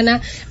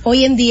Dominicana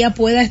hoy en día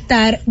pueda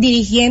estar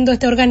dirigiendo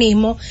este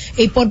organismo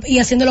y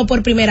haciéndolo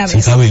por primera vez.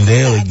 El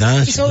cabildeo,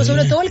 Ignacio. Y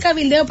sobre todo el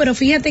cabildeo, pero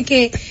fíjate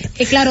que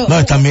claro.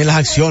 No, también las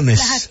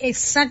acciones.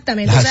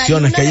 Exactamente. Las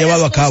acciones que ha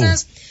llevado a cabo.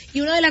 Y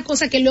una de las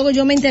cosas que luego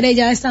yo me enteré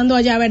ya estando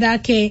allá,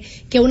 ¿verdad?, que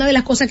una de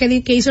las cosas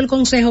que hizo el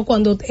consejo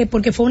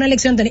porque fue una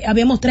elección,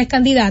 habíamos 3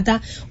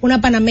 candidatas, una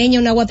panameña,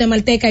 una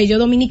guatemalteca y yo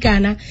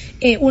dominicana,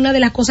 una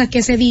de las cosas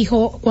que se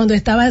dijo cuando se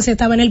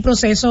estaba en el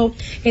proceso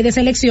de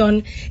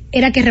selección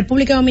era que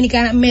República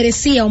Dominicana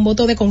merecía un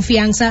voto de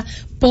confianza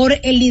por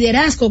el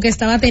liderazgo que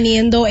estaba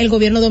teniendo el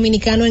gobierno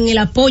dominicano en el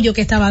apoyo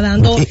que estaba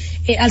dando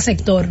al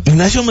sector.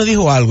 Ignacio me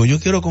dijo algo, yo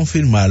quiero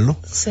confirmarlo.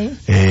 Sí.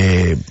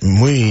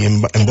 Muy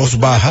en voz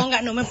baja.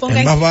 No me ponga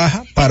en voz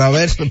baja para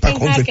ver, para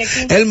confirmar.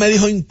 Él me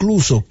dijo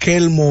incluso que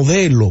el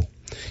modelo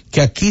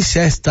que aquí se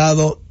ha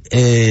estado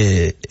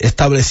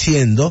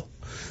estableciendo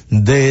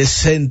de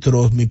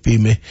centros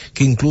MIPYME,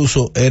 que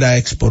incluso era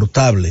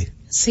exportable.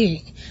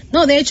 Sí.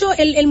 No, de hecho,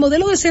 el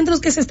modelo de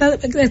centros que se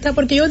está,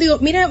 porque yo digo,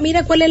 mira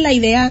cuál es la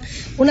idea,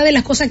 una de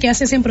las cosas que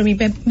hace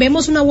Sempromipe.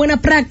 Vemos una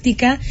buena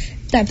práctica,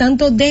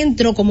 tanto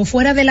dentro como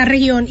fuera de la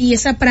región, y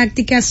esa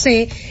práctica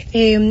se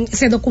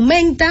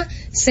documenta,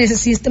 se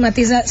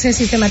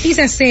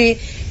sistematiza, se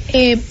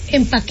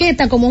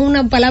empaqueta como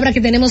una palabra que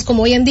tenemos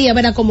como hoy en día,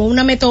 ¿verdad?, como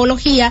una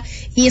metodología,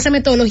 y esa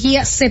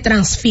metodología se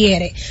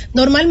transfiere.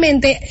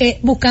 Normalmente,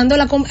 buscando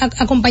el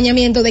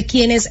acompañamiento de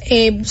quienes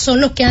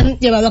son los que han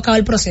llevado a cabo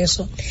el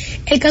proceso.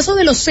 El caso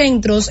de los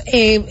centros,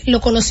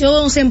 lo conoció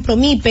don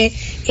Sempromipe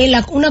en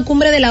una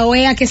cumbre de la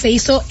OEA que se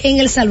hizo en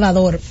El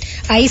Salvador.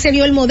 Ahí se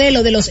vio el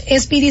modelo de los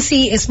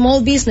SBDC,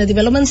 Small Business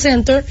Development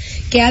Center,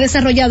 que ha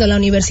desarrollado la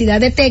Universidad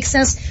de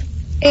Texas.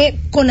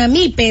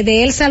 CONAMIPE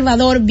de El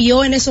Salvador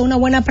vio en eso una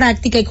buena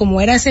práctica, y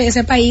como era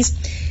ese país,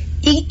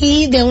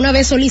 y de una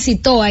vez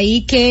solicitó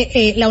ahí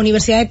que la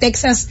Universidad de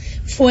Texas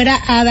fuera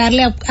a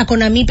darle a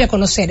CONAMIPE a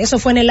conocer. Eso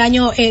fue en el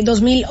año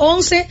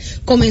 2011,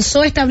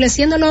 comenzó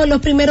estableciendo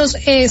los primeros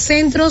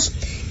centros,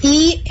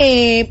 y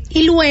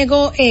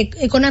luego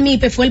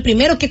CONAMIPE fue el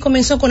primero que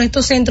comenzó con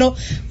estos centros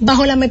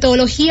bajo la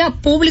metodología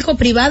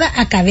público-privada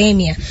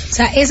academia. O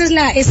sea,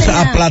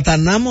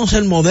 aplatanamos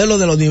el modelo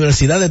de la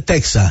Universidad de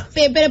Texas.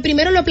 Pero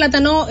primero lo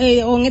aplatanó,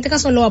 o en este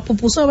caso lo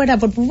puso, ¿verdad?,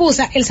 por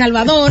pupusa, El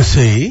Salvador.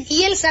 Sí.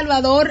 Y El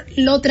Salvador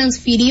lo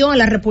transfirió a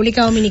la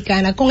República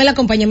Dominicana con el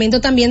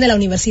acompañamiento también de la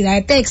Universidad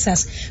de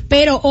Texas.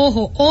 Pero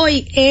ojo,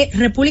 hoy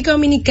República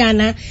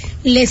Dominicana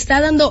le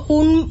está dando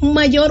un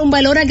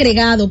valor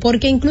agregado,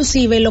 porque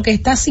inclusive lo que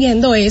está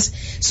haciendo es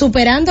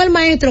superando al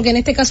maestro, que en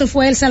este caso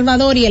fue El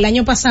Salvador, y el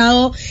año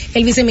pasado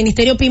el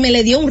viceministerio PYME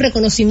le dio un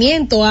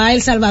reconocimiento a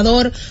El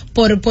Salvador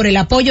por el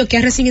apoyo que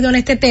ha recibido en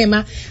este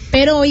tema,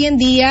 pero hoy en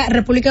día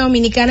República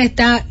Dominicana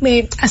está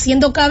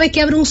haciendo, cada vez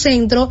que abre un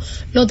centro,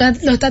 lo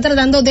está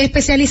tratando de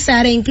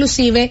especializar, e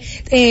inclusive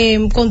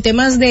con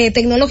temas de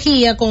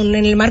tecnología, en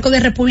el marco de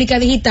República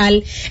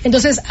Digital.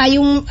 Entonces hay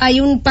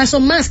un paso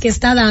más que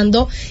está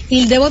dando,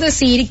 y debo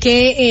decir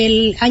que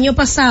el año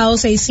pasado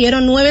se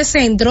hicieron 9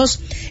 centros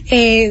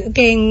que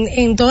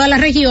en toda la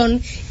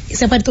región.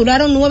 Se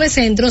aperturaron 9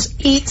 centros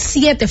y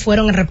 7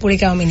 fueron en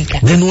República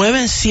Dominicana. ¿De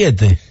 9 en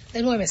 7?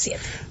 De 9 a 7.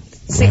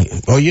 Sí.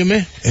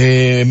 Óyeme,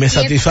 me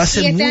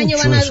satisface mucho. Y este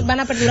mucho año van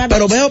a perdurar.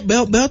 Pero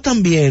veo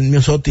también,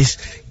 Miosotis,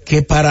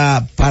 que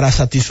para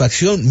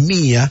satisfacción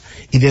mía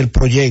y del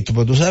proyecto,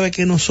 porque tú sabes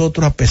que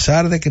nosotros, a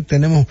pesar de que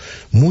tenemos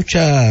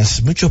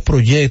muchos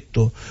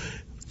proyectos,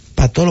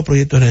 para todos los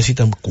proyectos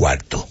necesitan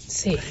cuarto.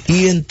 Sí.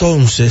 Y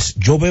entonces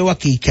yo veo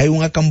aquí que hay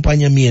un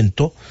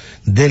acompañamiento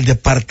del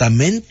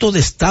Departamento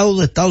de Estado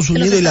de Estados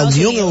Unidos y la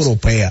Unión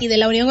Europea. Y de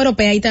la Unión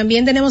Europea. Y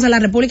también tenemos a la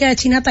República de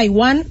China,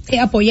 Taiwán,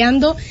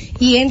 apoyando.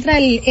 Y entra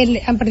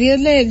a partir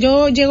de,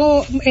 yo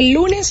llego el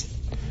lunes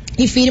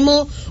y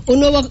firmo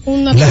un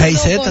acuerdo la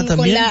GIZ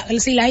también.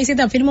 La GIZ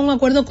firma un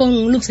acuerdo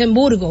con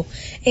Luxemburgo,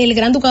 el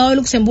Gran Ducado de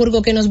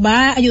Luxemburgo, que nos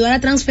va a ayudar a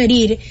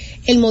transferir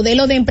el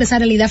modelo de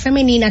empresarialidad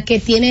femenina que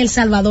tiene El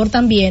Salvador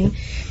también.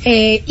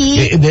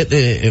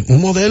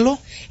 ¿Un modelo?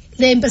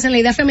 De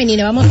empresarialidad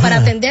femenina, vamos, para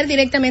atender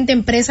directamente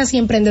empresas y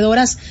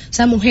emprendedoras, o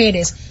sea,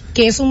 mujeres,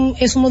 que es un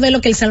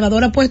modelo que El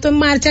Salvador ha puesto en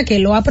marcha, que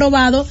lo ha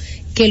aprobado,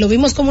 que lo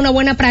vimos como una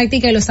buena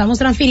práctica y lo estamos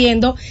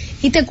transfiriendo.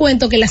 Y te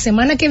cuento que la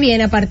semana que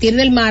viene, a partir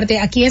del martes,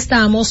 aquí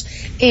estamos,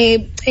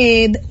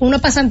 una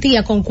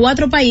pasantía con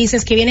 4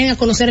 países que vienen a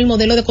conocer el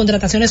modelo de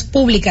contrataciones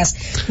públicas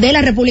de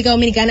la República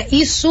Dominicana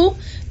y su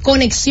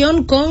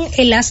conexión con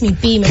las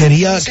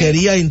MIPYMES.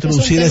 Quería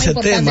introducir ese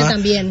tema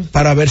también,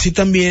 para ver si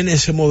también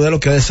ese modelo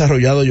que ha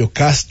desarrollado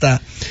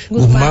Yocasta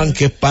Guzmán,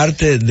 que es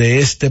parte de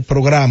este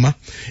programa,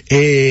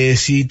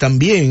 si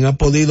también ha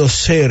podido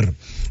ser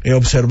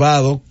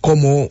observado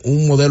como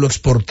un modelo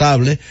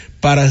exportable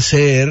para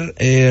ser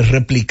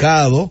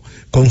replicado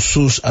con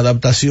sus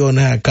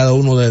adaptaciones a cada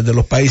uno de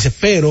los países.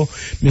 Pero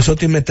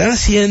nosotros me están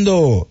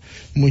haciendo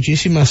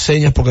muchísimas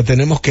señas porque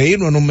tenemos que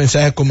irnos en unos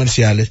mensajes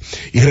comerciales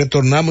y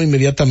retornamos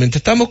inmediatamente.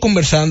 Estamos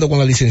conversando con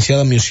la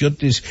licenciada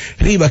Miosotis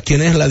Rivas,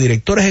 quien es la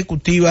directora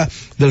ejecutiva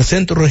del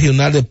Centro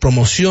Regional de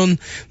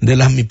Promoción de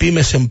las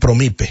MIPYMES en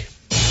Promipe.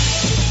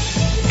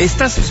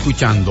 Estás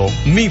escuchando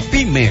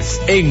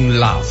MIPYMES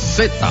en la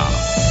Z.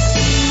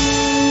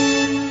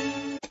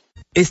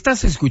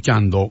 Estás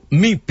escuchando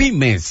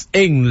MIPYMES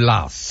en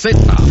la Z.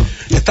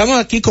 Estamos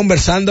aquí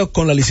conversando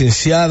con la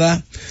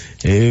licenciada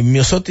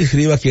Miosotis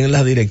Rivas, quien es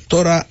la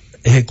directora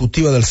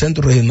ejecutiva del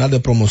Centro Regional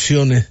de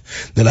Promociones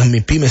de las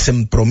MIPYMES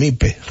en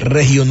Promipe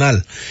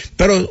regional.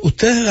 Pero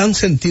ustedes han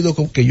sentido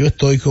que yo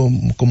estoy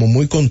como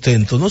muy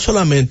contento, no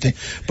solamente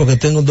porque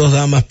tengo 2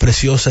 damas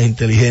preciosas,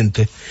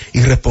 inteligentes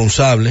y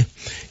responsables,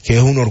 que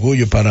es un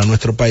orgullo para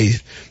nuestro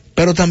país,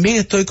 pero también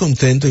estoy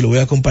contento y lo voy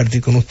a compartir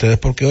con ustedes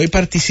porque hoy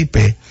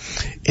participé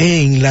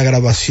en la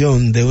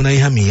grabación de una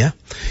hija mía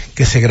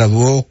que se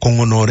graduó con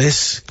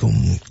honores,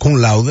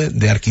 con laude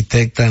de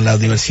arquitecta en la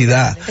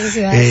universidad,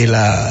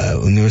 la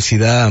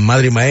Universidad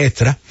Madre y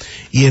Maestra,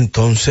 y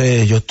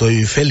entonces yo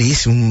estoy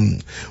feliz,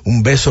 un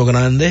beso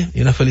grande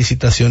y unas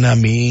felicitaciones a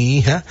mi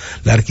hija,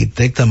 la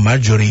arquitecta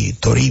Marjorie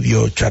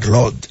Toribio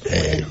Charlotte,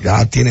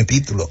 ya tiene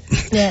título,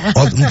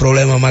 un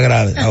problema más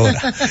grave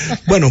ahora.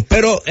 Bueno,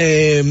 pero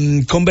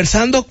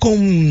conversando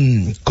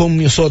con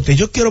Miosotis,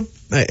 yo quiero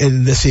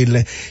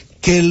decirle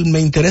que me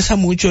interesa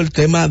mucho el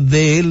tema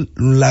de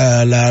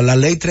la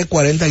ley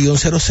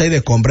 340-06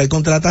 de compra y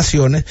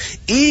contrataciones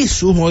y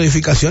sus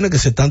modificaciones que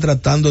se están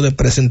tratando de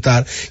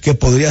presentar, que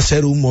podría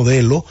ser un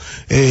modelo,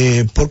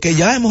 porque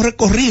ya hemos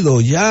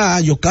recorrido, ya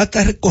Yocasta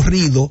ha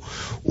recorrido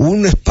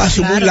un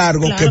espacio muy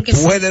largo que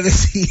puede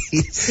decir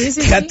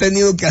que ha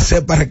tenido que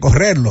hacer para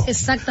recorrerlo.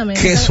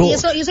 Exactamente. Que eso, y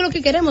eso es lo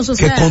que queremos, o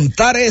que sea,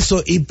 contar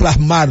eso y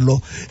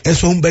plasmarlo,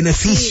 eso es un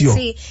beneficio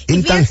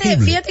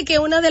intangible. Fíjate que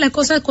una de las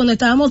cosas cuando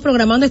estábamos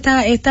programando esta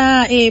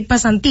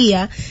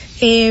pasantía,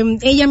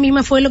 ella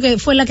misma fue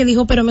la que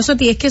dijo, pero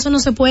Miosotis, es que eso no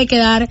se puede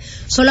quedar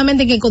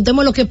solamente que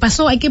contemos lo que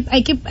pasó, hay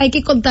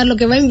que contar lo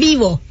que va en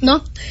vivo,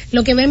 ¿no?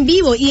 Lo que va en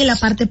vivo y en la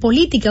parte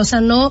política, o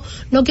sea, no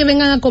que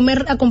vengan a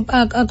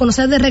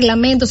conocer de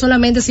reglamento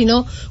solamente,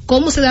 sino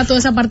cómo se da toda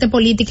esa parte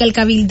política, el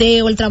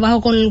cabildeo, el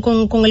trabajo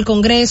con el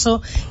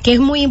Congreso, que es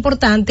muy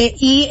importante,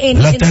 y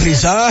el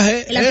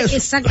aterrizaje.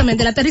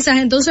 Exactamente, el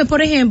aterrizaje. Entonces,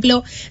 por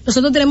ejemplo,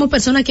 nosotros tenemos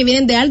personas que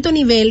vienen de alto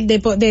nivel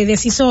de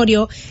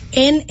decisorio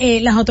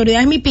en las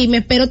autoridades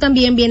MIPYMES, pero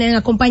también vienen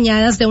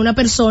acompañadas de una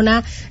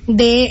persona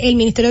del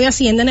Ministerio de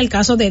Hacienda, en el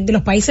caso de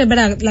los países,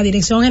 ¿verdad?, la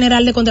Dirección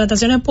General de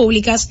Contrataciones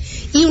Públicas,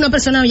 y una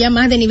persona ya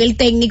más de nivel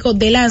técnico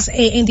de las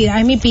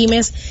entidades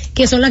MIPYMES,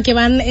 que son las que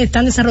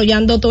están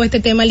desarrollando todo este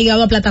tema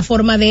ligado a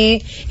plataforma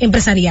de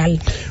empresarial.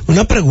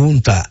 Una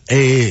pregunta,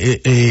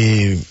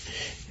 hay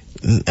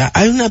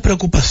una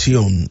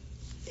preocupación,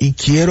 y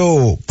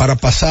quiero, para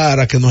pasar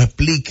a que nos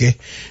explique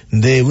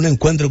de un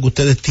encuentro que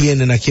ustedes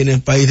tienen aquí en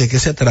el país, de qué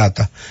se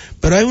trata,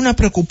 pero hay una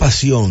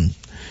preocupación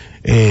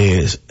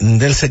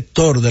del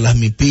sector de las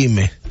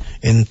MIPYMES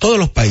en todos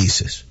los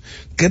países,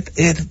 que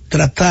es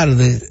tratar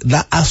de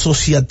la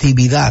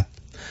asociatividad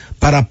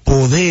para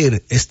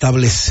poder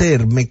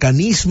establecer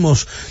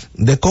mecanismos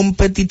de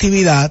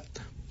competitividad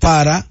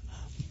para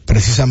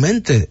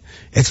precisamente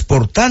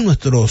exportar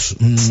nuestros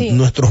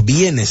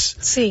bienes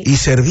y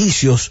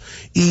servicios,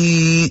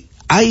 y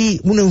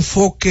hay un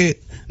enfoque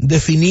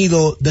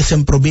definido de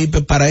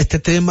Sempromipe para este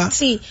tema?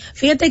 Sí,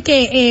 fíjate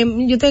que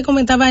yo te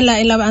comentaba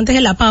antes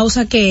de la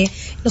pausa que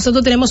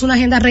nosotros tenemos una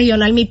agenda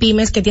regional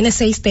MIPYMES que tiene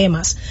 6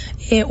 temas.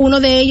 Uno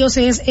de ellos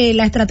es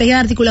la estrategia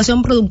de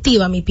articulación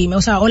productiva MIPYME,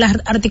 o la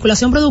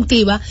articulación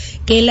productiva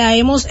que la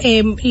hemos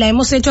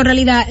hecho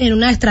realidad en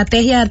una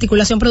estrategia de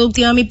articulación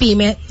productiva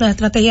MIPYME, una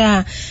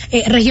estrategia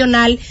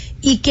regional,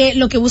 y que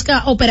lo que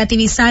busca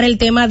operativizar el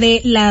tema de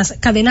las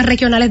cadenas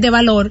regionales de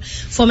valor,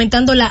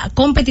 fomentando la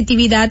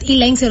competitividad y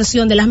la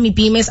inserción de las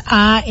MIPYMES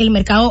a el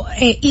mercado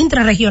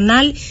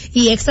intrarregional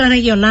y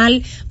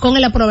extrarregional con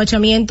el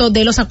aprovechamiento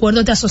de los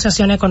acuerdos de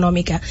asociación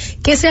económica.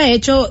 ¿Qué se ha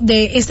hecho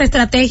de esta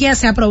estrategia?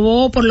 Se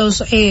aprobó por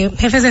los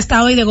jefes de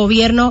Estado y de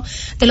Gobierno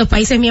de los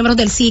países miembros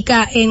del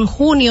SICA en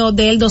junio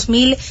del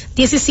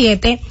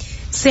 2017.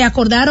 Se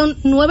acordaron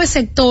 9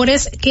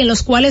 sectores en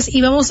los cuales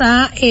íbamos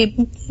a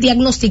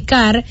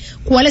diagnosticar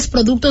cuáles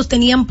productos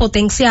tenían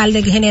potencial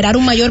de generar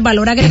un mayor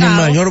valor agregado.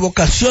 Una mayor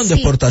vocación de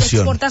exportación.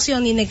 De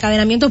exportación y de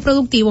encadenamientos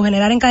productivos,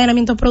 generar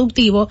encadenamientos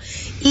productivos,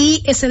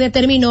 y se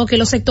determinó que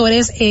estos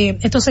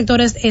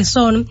sectores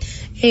son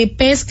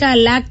pesca,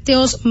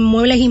 lácteos,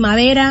 muebles y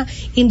madera,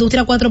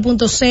 industria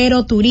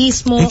 4.0,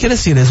 turismo. ¿Qué quiere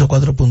decir eso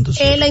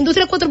 4.0? La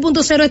industria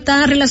 4.0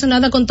 está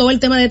relacionada con todo el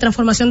tema de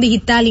transformación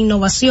digital,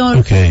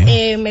 innovación,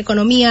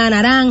 economía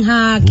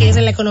naranja, que es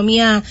la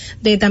economía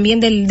también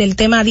del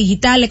tema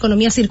digital, la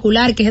economía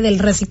circular, que es del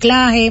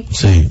reciclaje,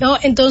 sí, ¿no?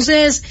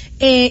 Entonces,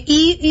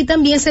 y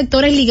también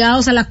sectores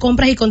ligados a las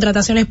compras y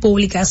contrataciones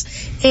públicas.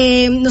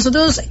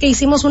 Nosotros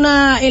hicimos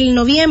en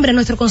noviembre,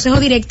 nuestro consejo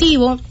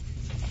directivo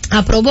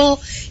aprobó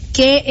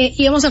que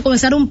íbamos a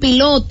comenzar un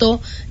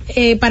piloto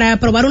para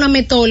probar una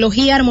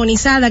metodología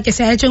armonizada que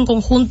se ha hecho en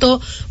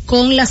conjunto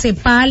con la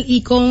CEPAL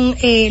y con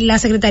la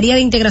Secretaría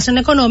de Integración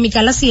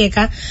Económica, la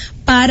SIECA,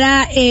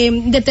 para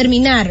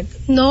determinar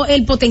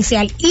el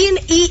potencial.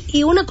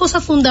 Y una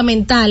cosa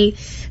fundamental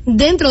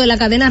dentro de la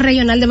cadena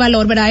regional de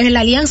valor, ¿verdad?, es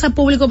la alianza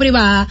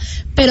público-privada,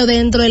 pero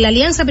dentro de la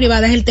alianza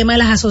privada es el tema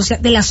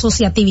de la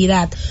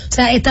asociatividad. O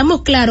sea,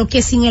 estamos claros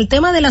que sin el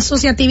tema de la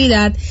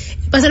asociatividad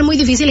va a ser muy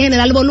difícil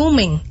generar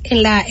volumen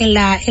en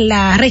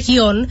la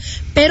región,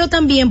 pero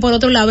también por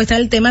otro lado está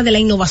el tema de la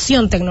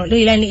innovación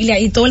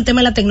y todo el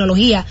tema de la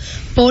tecnología,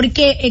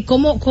 porque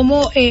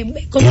como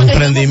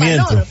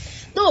emprendimiento.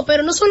 No,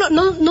 pero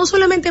no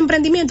solamente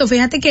emprendimiento.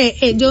 Fíjate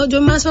que yo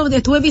más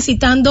estuve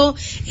visitando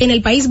en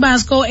el País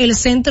Vasco el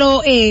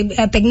centro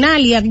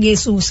Tecnalia, y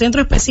su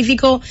centro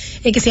específico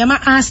que se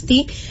llama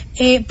ASTI,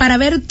 para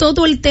ver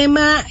todo el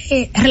tema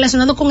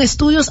relacionado con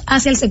estudios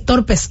hacia el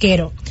sector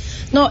pesquero.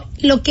 No,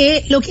 lo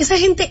que esa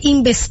gente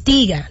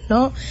investiga,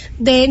 ¿no?,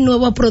 de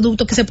nuevos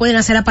productos que se pueden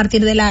hacer a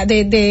partir del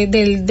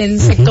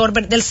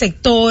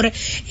sector,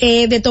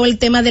 de todo el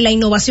tema de la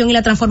innovación y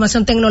la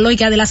transformación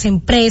tecnológica de las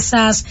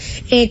empresas,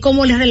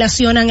 cómo les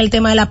relacionan el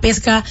tema de la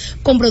pesca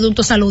con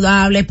productos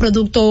saludables,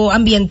 productos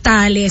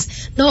ambientales,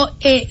 ¿no?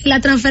 La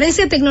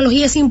transferencia de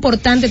tecnología es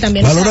importante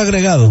también. Valor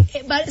agregado.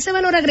 Ese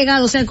valor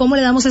agregado, o sea, cómo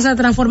le damos esa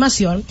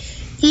transformación.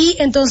 Y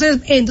entonces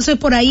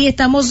por ahí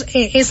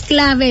es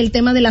clave el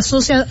tema de la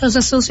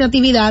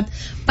asociatividad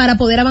para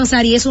poder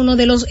avanzar, y es uno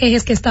de los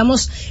ejes que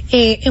estamos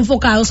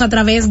enfocados a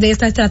través de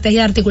esta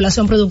estrategia de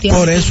articulación productiva.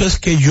 Por eso es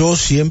que yo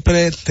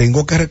siempre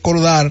tengo que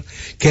recordar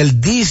que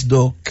el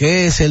DISDO,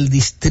 que es el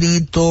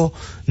Distrito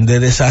de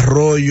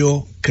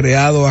Desarrollo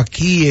creado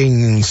aquí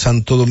en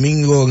Santo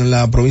Domingo, en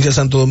la provincia de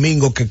Santo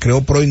Domingo, que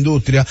creó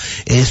Proindustria,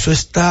 eso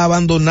está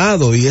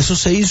abandonado, y eso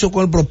se hizo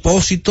con el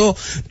propósito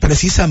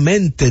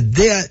precisamente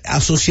de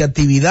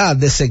asociatividad,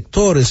 de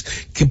sectores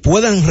que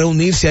puedan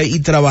reunirse ahí y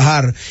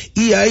trabajar,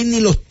 y ahí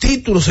ni los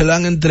títulos se le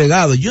han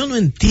entregado. Yo no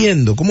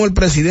entiendo cómo el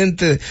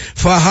presidente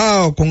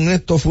fajado con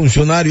estos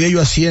funcionarios,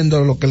 ellos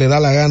haciendo lo que le da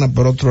la gana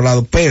por otro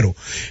lado. Pero,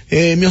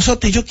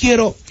 Miosotti, yo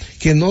quiero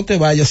que no te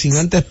vayas sin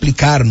antes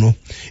explicarnos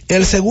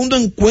el segundo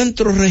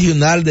encuentro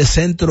regional de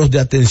centros de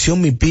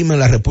atención MIPYME en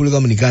la República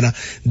Dominicana.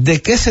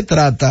 ¿De qué se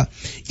trata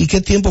y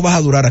qué tiempo vas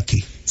a durar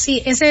aquí?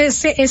 Sí, ese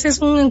es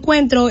un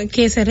encuentro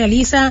que se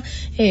realiza,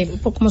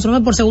 como se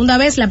llama, por segunda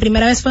vez. La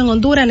primera vez fue en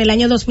Honduras en el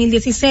año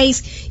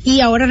 2016, y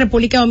ahora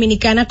República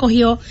Dominicana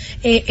cogió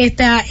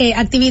esta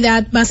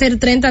actividad. Va a ser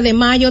 30 de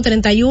mayo,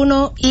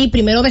 31 y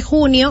 1 de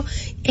junio.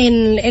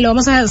 Lo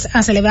vamos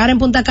a celebrar en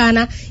Punta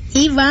Cana,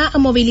 y va a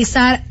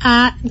movilizar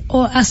a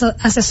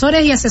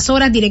asesores y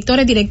asesoras,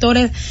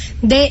 directores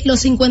de los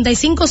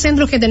 55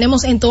 centros que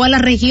tenemos en toda la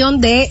región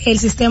del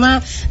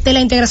sistema de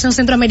la integración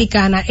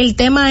centroamericana. El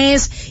tema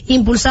es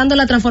impulsando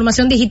la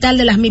transformación digital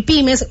de las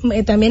MIPYMES,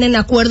 también en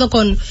acuerdo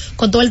con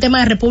todo el tema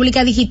de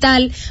República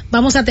Digital.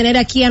 Vamos a tener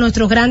aquí a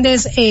nuestros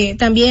grandes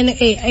también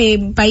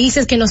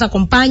países que nos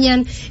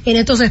acompañan en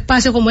estos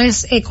espacios, como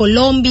es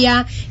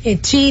Colombia,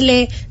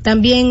 Chile,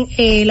 también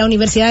la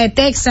Universidad de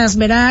Texas,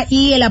 ¿verdad?,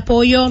 y el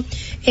apoyo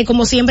apoyo,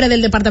 como siempre,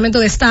 del Departamento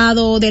de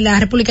Estado, de la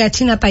República de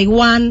China,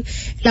 Taiwán,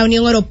 la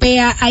Unión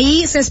Europea.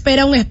 Ahí se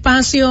espera un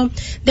espacio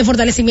de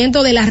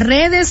fortalecimiento de las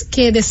redes,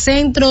 de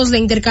centros, de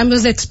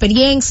intercambios de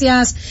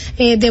experiencias,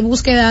 de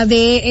búsqueda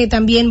de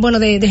también,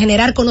 de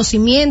generar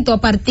conocimiento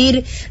a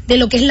partir de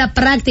lo que es la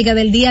práctica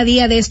del día a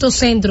día de estos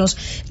centros.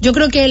 Yo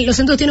creo que los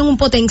centros tienen un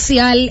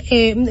potencial,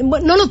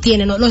 no lo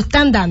tienen, no, lo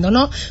están dando,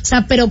 ¿no? O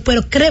sea, pero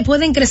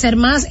pueden crecer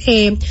más,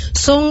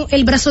 son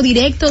el brazo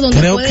directo donde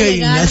creo puede que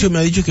llegar. Ignacio me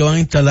ha dicho que van a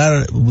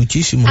instalar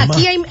muchísimos más.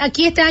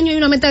 Aquí este año hay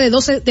una meta de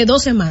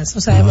 12 más,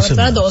 o sea,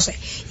 de 12.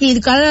 Y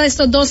cada de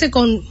estos 12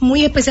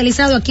 muy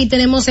especializado. Aquí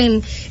tenemos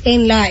en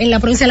la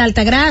provincia de la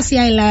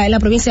Altagracia, en la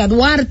provincia de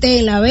Duarte,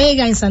 en La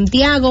Vega, en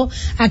Santiago,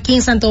 aquí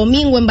en Santo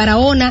Domingo, en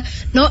Barahona,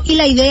 ¿no? Y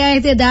la idea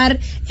es de dar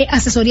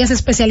asesorías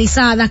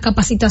especializadas,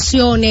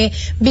 capacitaciones,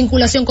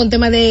 vinculación con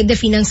temas de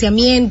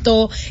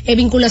financiamiento,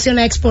 vinculación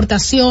a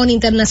exportación,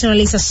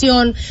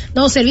 internacionalización,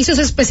 ¿no? Servicios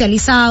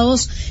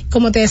especializados,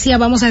 como te decía,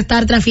 vamos a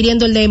estar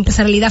transfiriendo el de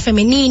empresarialidad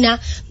femenina,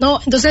 ¿no?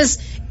 Entonces,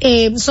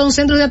 son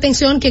centros de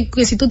atención que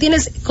si tú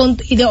tienes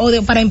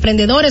para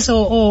emprendedores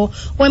o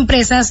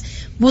empresas,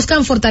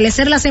 buscan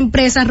fortalecer las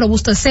empresas,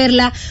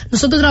 robustecerla.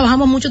 Nosotros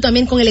trabajamos mucho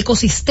también con el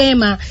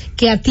ecosistema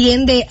que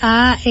atiende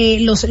a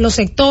los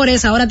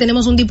sectores. Ahora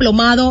tenemos un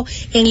diplomado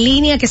en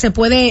línea que se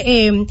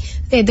puede,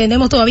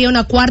 tenemos todavía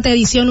una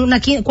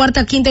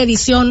quinta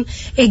edición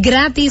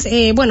gratis,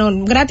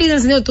 gratis en el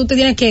sentido de tú te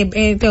tienes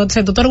que,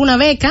 se te otorga una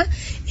beca,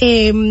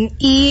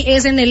 y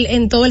es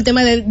en todo el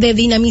tema de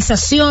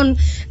dinamización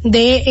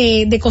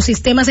de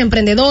ecosistemas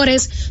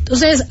emprendedores.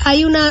 Entonces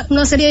hay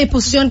una serie de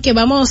disposición que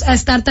vamos a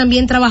estar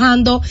también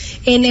trabajando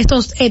en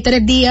estos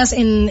 3 días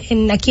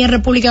aquí en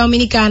República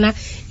Dominicana,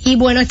 y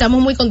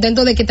estamos muy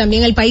contentos de que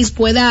también el país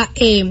pueda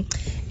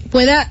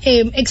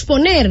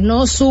exponer,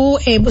 ¿no?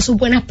 sus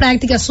buenas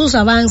prácticas, sus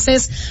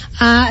avances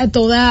a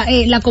toda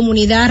la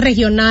comunidad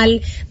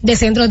regional de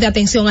centros de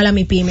atención a la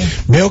MIPYME.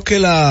 Veo que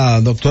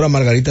la doctora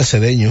Margarita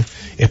Cedeño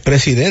es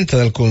presidenta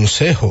del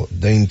Consejo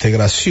de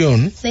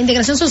Integración. De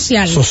Integración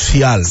Social.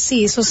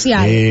 Sí,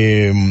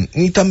 social.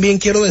 Y también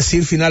quiero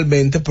decir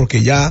finalmente,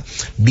 porque ya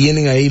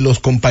vienen ahí los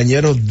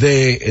compañeros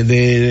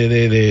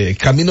de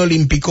Camino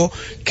Olímpico,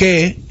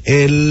 que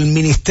el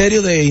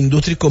Ministerio de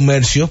Industria y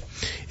Comercio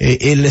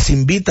les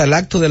invita al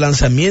acto de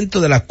lanzamiento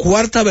de la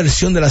 4ª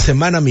versión de la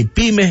Semana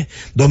MIPYME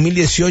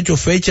 2018,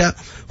 fecha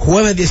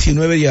jueves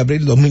 19 de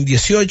abril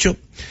 2018,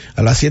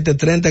 a las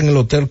 7:30 en el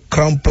Hotel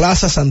Crown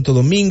Plaza, Santo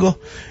Domingo,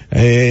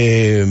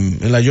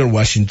 en la George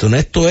Washington.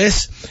 Esto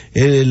es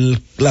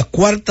la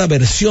 4ª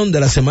versión de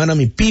la Semana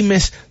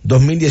MIPYMES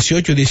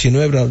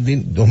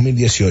 2018-19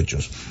 2018.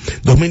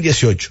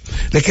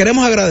 Les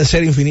queremos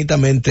agradecer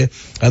infinitamente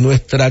a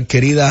nuestra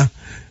querida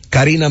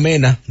Karina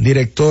Mena,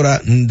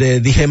 directora de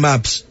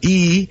DIGEMAPS,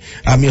 y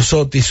a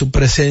Miosotti su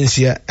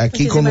presencia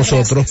aquí con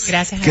nosotros,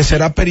 gracias, que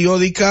será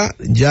periódica.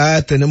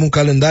 Ya tenemos un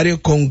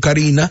calendario con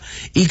Karina,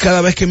 y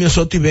cada vez que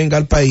Miosotti venga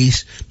al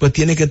país, pues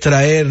tiene que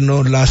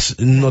traernos las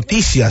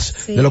noticias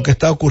de lo que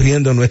está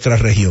ocurriendo en nuestra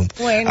región.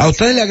 A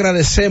ustedes le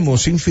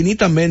agradecemos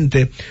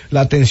infinitamente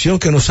la atención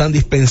que nos han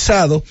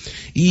dispensado,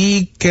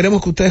 y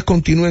queremos que ustedes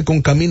continúen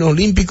con Camino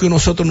Olímpico, y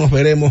nosotros nos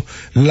veremos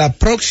la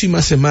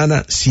próxima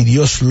semana, si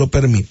Dios lo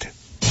permite.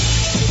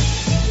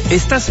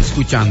 Estás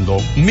escuchando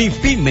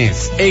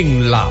MIPYMES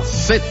en la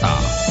Z.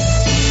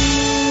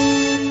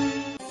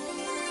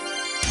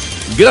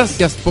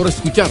 Gracias por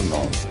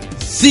escucharnos.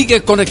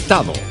 Sigue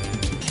conectado.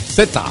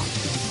 Z